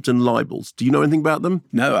Littlehampton libels. Do you know anything about them?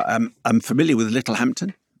 No, I'm familiar with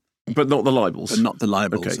Littlehampton. But not the libels. But not the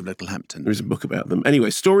libels of Littlehampton. There is a book about them.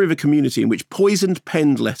 Anyway, story of a community in which poisoned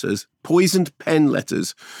pen letters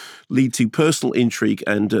lead to personal intrigue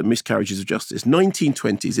and miscarriages of justice.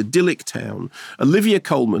 1920s, idyllic town. Olivia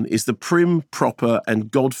Colman is the prim, proper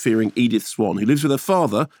and God-fearing Edith Swan, who lives with her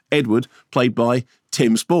father, Edward, played by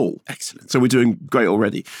Tim Spall. Excellent. So we're doing great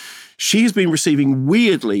already. She has been receiving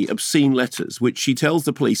weirdly obscene letters, which she tells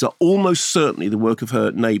the police are almost certainly the work of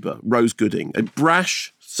her neighbour, Rose Gooding, a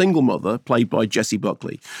brash single mother played by Jessie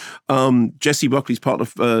Buckley. Jessie Buckley's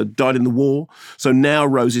partner died in the war, so now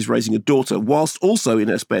Rose is raising a daughter, whilst also in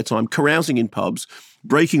her spare time carousing in pubs,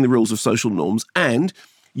 breaking the rules of social norms, and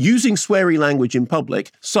using sweary language in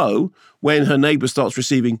public. So when her neighbour starts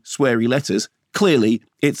receiving sweary letters, clearly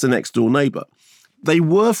it's the next door neighbour. They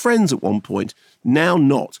were friends at one point, now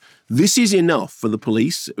not. This is enough for the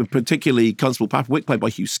police, particularly Constable Papawick, played by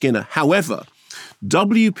Hugh Skinner. However,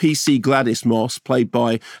 WPC Gladys Moss, played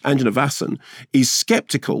by Angela Vasson, is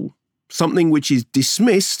sceptical something which is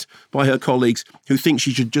dismissed by her colleagues who think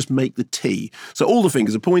she should just make the tea. So all the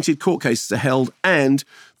fingers are pointed, court cases are held, and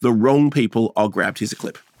the wrong people are grabbed. Here's a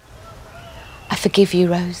clip. I forgive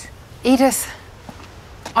you, Rose. Edith,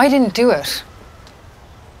 I didn't do it.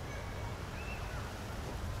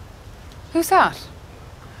 Who's that?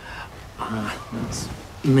 It's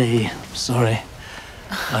me. Sorry.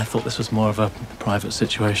 I thought this was more of a private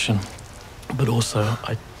situation. But also,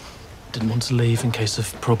 I didn't want to leave in case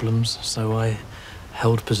of problems, so I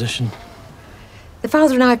held position. The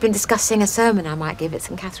father and I have been discussing a sermon I might give at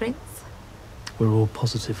St. Catherine's. We're all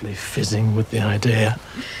positively fizzing with the idea.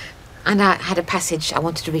 And I had a passage I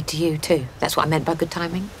wanted to read to you, too. That's what I meant by good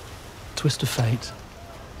timing. Twist of fate.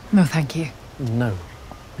 No, thank you. No,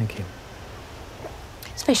 thank you.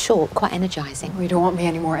 It's very short, quite energising. We don't want me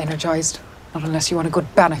any more energised. Not unless you want a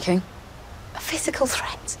good bannocky. A physical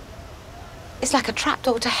threat. It's like a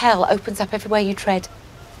trapdoor to hell opens up everywhere you tread.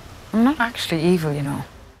 I'm not actually evil, you know.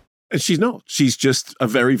 And she's not. She's just a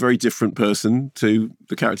very, very different person to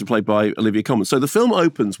the character played by Olivia Colman. So the film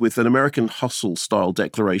opens with an American Hustle-style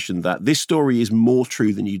declaration that this story is more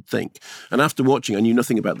true than you'd think. And after watching, I knew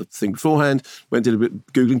nothing about the thing beforehand, went did a bit of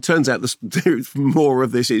Googling. Turns out more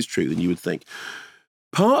of this is true than you would think.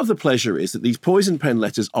 Part of the pleasure is that these poison pen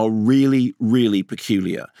letters are really, really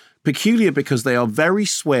peculiar. Peculiar because they are very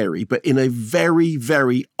sweary, but in a very,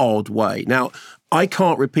 very odd way. Now, I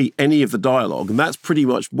can't repeat any of the dialogue, and that's pretty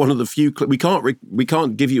much one of the few we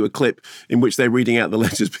can't give you a clip in which they're reading out the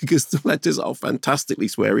letters because the letters are fantastically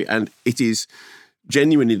sweary, and it is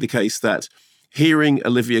genuinely the case that hearing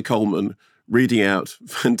Olivia Colman reading out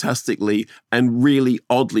fantastically and really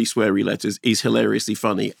oddly sweary letters is hilariously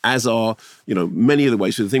funny, as are, many of the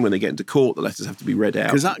ways. So the thing when they get into court, the letters have to be read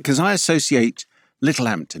out. Because I associate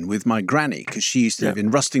Littlehampton with my granny, because she used to live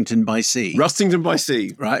in Rustington by Sea. Rustington by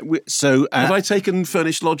Sea. Right. So have I taken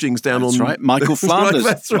furnished lodgings down that's on... right. Michael Flanders.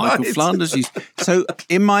 That's right. Michael Flanders. So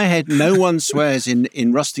in my head, no one swears in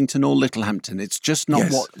Rustington or Littlehampton. It's just not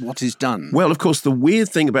what is done. Well, of course, the weird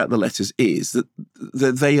thing about the letters is that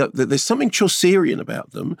there's something Chaucerian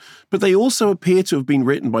about them, but they also appear to have been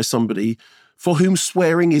written by somebody for whom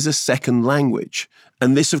swearing is a second language.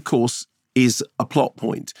 And this, of course, is a plot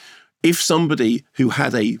point. If somebody who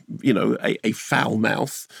had a foul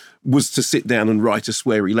mouth was to sit down and write a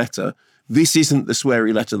sweary letter, this isn't the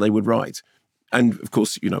sweary letter they would write. And of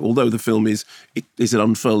course, although the film is an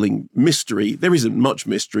unfurling mystery, there isn't much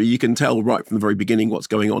mystery. You can tell right from the very beginning what's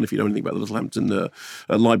going on if you know anything about the Littlehampton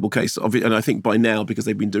libel case. And I think by now, because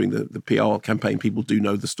they've been doing the PR campaign, people do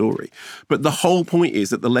know the story. But the whole point is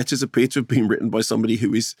that the letters appear to have been written by somebody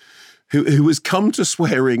who has come to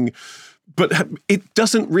swearing, but it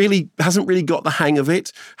hasn't really got the hang of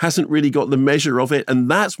it, hasn't really got the measure of it. And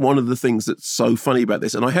that's one of the things that's so funny about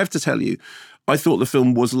this. And I have to tell you, I thought the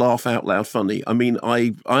film was laugh out loud funny. I mean,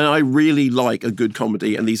 I really like a good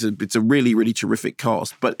comedy, and it's a really, really terrific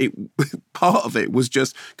cast. But part of it was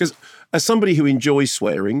just because, as somebody who enjoys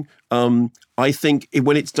swearing, I think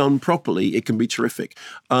when it's done properly, it can be terrific.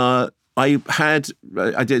 I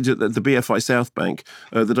did at the BFI South Bank,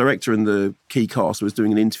 the director and the key cast was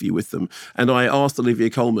doing an interview with them, and I asked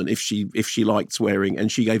Olivia Colman if she liked swearing,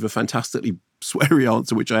 and she gave a fantastically sweary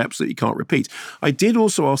answer, which I absolutely can't repeat. I did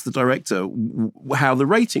also ask the director how the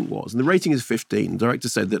rating was, and the rating is 15. The director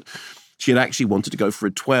said that she had actually wanted to go for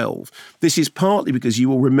a 12. This is partly because you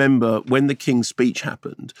will remember when the King's Speech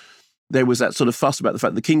happened, there was that sort of fuss about the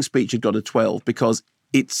fact the King's Speech had got a 12 because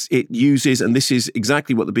it uses, and this is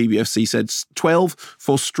exactly what the BBFC said, 12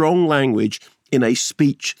 for strong language in a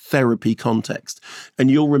speech therapy context. And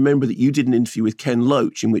you'll remember that you did an interview with Ken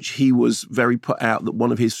Loach in which he was very put out that one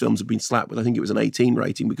of his films had been slapped with, I think it was an 18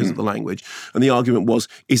 rating because of the language. And the argument was,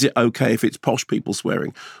 is it okay if it's posh people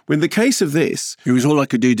swearing? Well, in the case of this... It was all I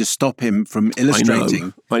could do to stop him from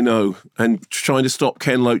illustrating. I know. And trying to stop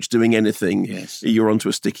Ken Loach doing anything, you're onto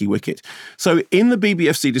a sticky wicket. So in the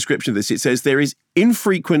BBFC description of this, it says there is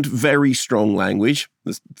infrequent, very strong language.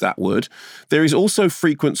 That word. There is also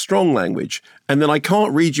frequent strong language. And then I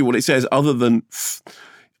can't read you what it says other than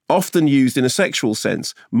often used in a sexual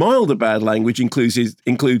sense. Milder bad language includes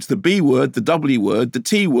the B word, the W word, the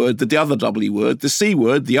T word, the other W word, the C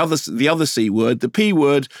word, the other C word, the P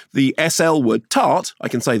word, the SL word, tart, I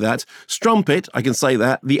can say that, strumpet, I can say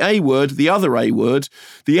that, the A word, the other A word,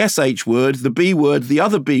 the SH word, the B word, the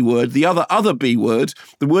other B word, the other B word,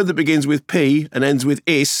 the word that begins with P and ends with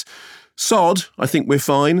is, sod, I think we're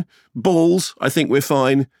fine. Balls, I think we're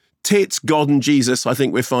fine. Tits, God and Jesus, I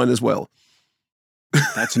think we're fine as well.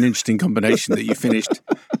 That's an interesting combination that you finished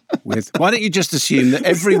with. Why don't you just assume that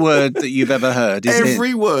every word that you've ever heard is in?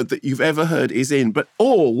 Every word that you've ever heard is in, but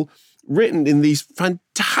all written in these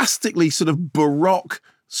fantastically sort of Baroque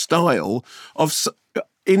style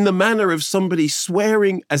in the manner of somebody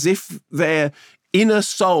swearing as if their inner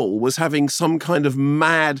soul was having some kind of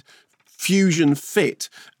mad fusion fit,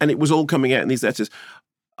 and it was all coming out in these letters.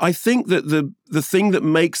 I think that the thing that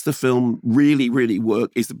makes the film really, really work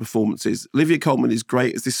is the performances. Olivia Colman is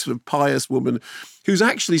great as this sort of pious woman who's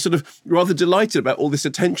actually sort of rather delighted about all this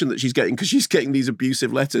attention that she's getting because she's getting these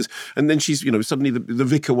abusive letters. And then she's, suddenly the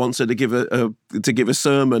vicar wants her to give a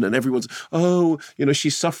sermon, and everyone's,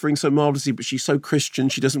 she's suffering so marvelously, but she's so Christian.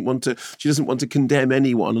 She doesn't want to condemn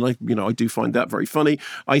anyone. And I do find that very funny.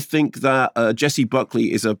 I think that Jessie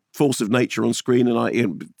Buckley is a force of nature on screen,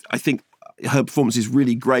 and I think her performance is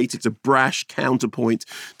really great. It's a brash counterpoint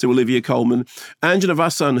to Olivia Colman. Angela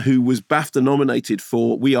Vassan, who was BAFTA nominated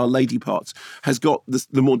for We Are Lady Parts, has got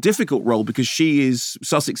the more difficult role because she is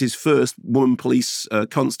Sussex's first woman police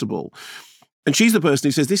constable. And she's the person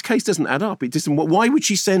who says, this case doesn't add up. It doesn't. Why would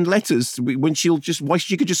she send letters when she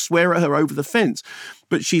could just swear at her over the fence?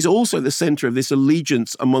 But she's also the centre of this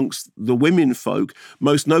allegiance amongst the women folk,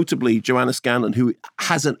 most notably Joanna Scanlon, who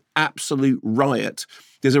has an absolute riot.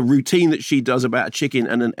 There's a routine that she does about a chicken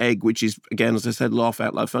and an egg, which is, again, as I said, laugh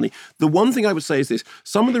out loud funny. The one thing I would say is this.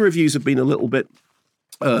 Some of the reviews have been a little bit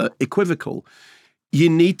equivocal. You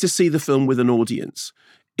need to see the film with an audience.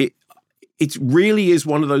 It really is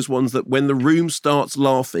one of those ones that when the room starts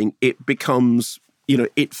laughing, it becomes,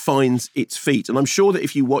 it finds its feet. And I'm sure that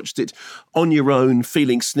if you watched it on your own,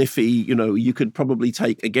 feeling sniffy, you could probably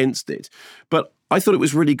take against it. But I thought it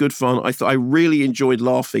was really good fun. I really enjoyed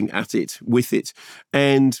laughing at it, with it.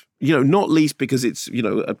 And, not least because it's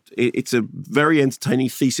a very entertaining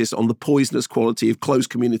thesis on the poisonous quality of close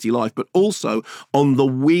community life, but also on the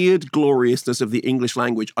weird gloriousness of the English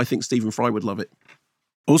language. I think Stephen Fry would love it.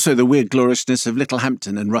 Also, the weird gloriousness of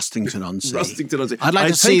Littlehampton and Rustington-on-Sea.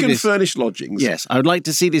 I'd taken furnished lodgings. Yes, I would like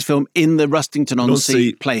to see this film in the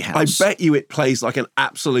Rustington-on-Sea playhouse. I bet you it plays like an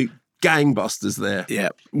absolute gangbusters there. Yeah.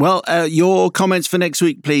 Well, your comments for next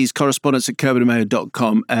week, please.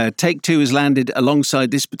 Correspondence@KirbyMayo.com. Take 2 has landed alongside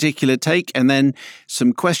this particular take, and then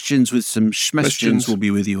some questions with some schmestions will be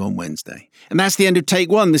with you on Wednesday. And that's the end of Take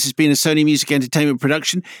 1. This has been a Sony Music Entertainment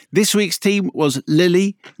production. This week's team was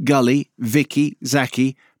Lily, Gully, Vicky,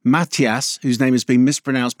 Zaki, Matthias, whose name has been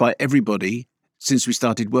mispronounced by everybody since we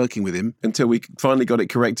started working with him. Until we finally got it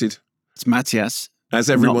corrected. It's Matthias. As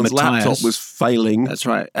everyone's laptop was failing. That's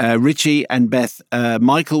right. Richie and Beth.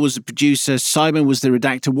 Michael was the producer. Simon was the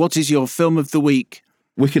redactor. What is your film of the week?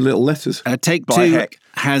 Wicked Little Letters. Take 2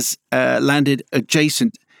 has landed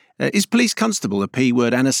adjacent. Is police constable a P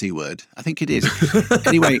word and a C word? I think it is.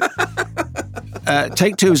 Anyway,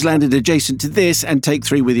 Take 2 has landed adjacent to this, and Take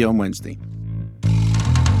 3 with you on Wednesday.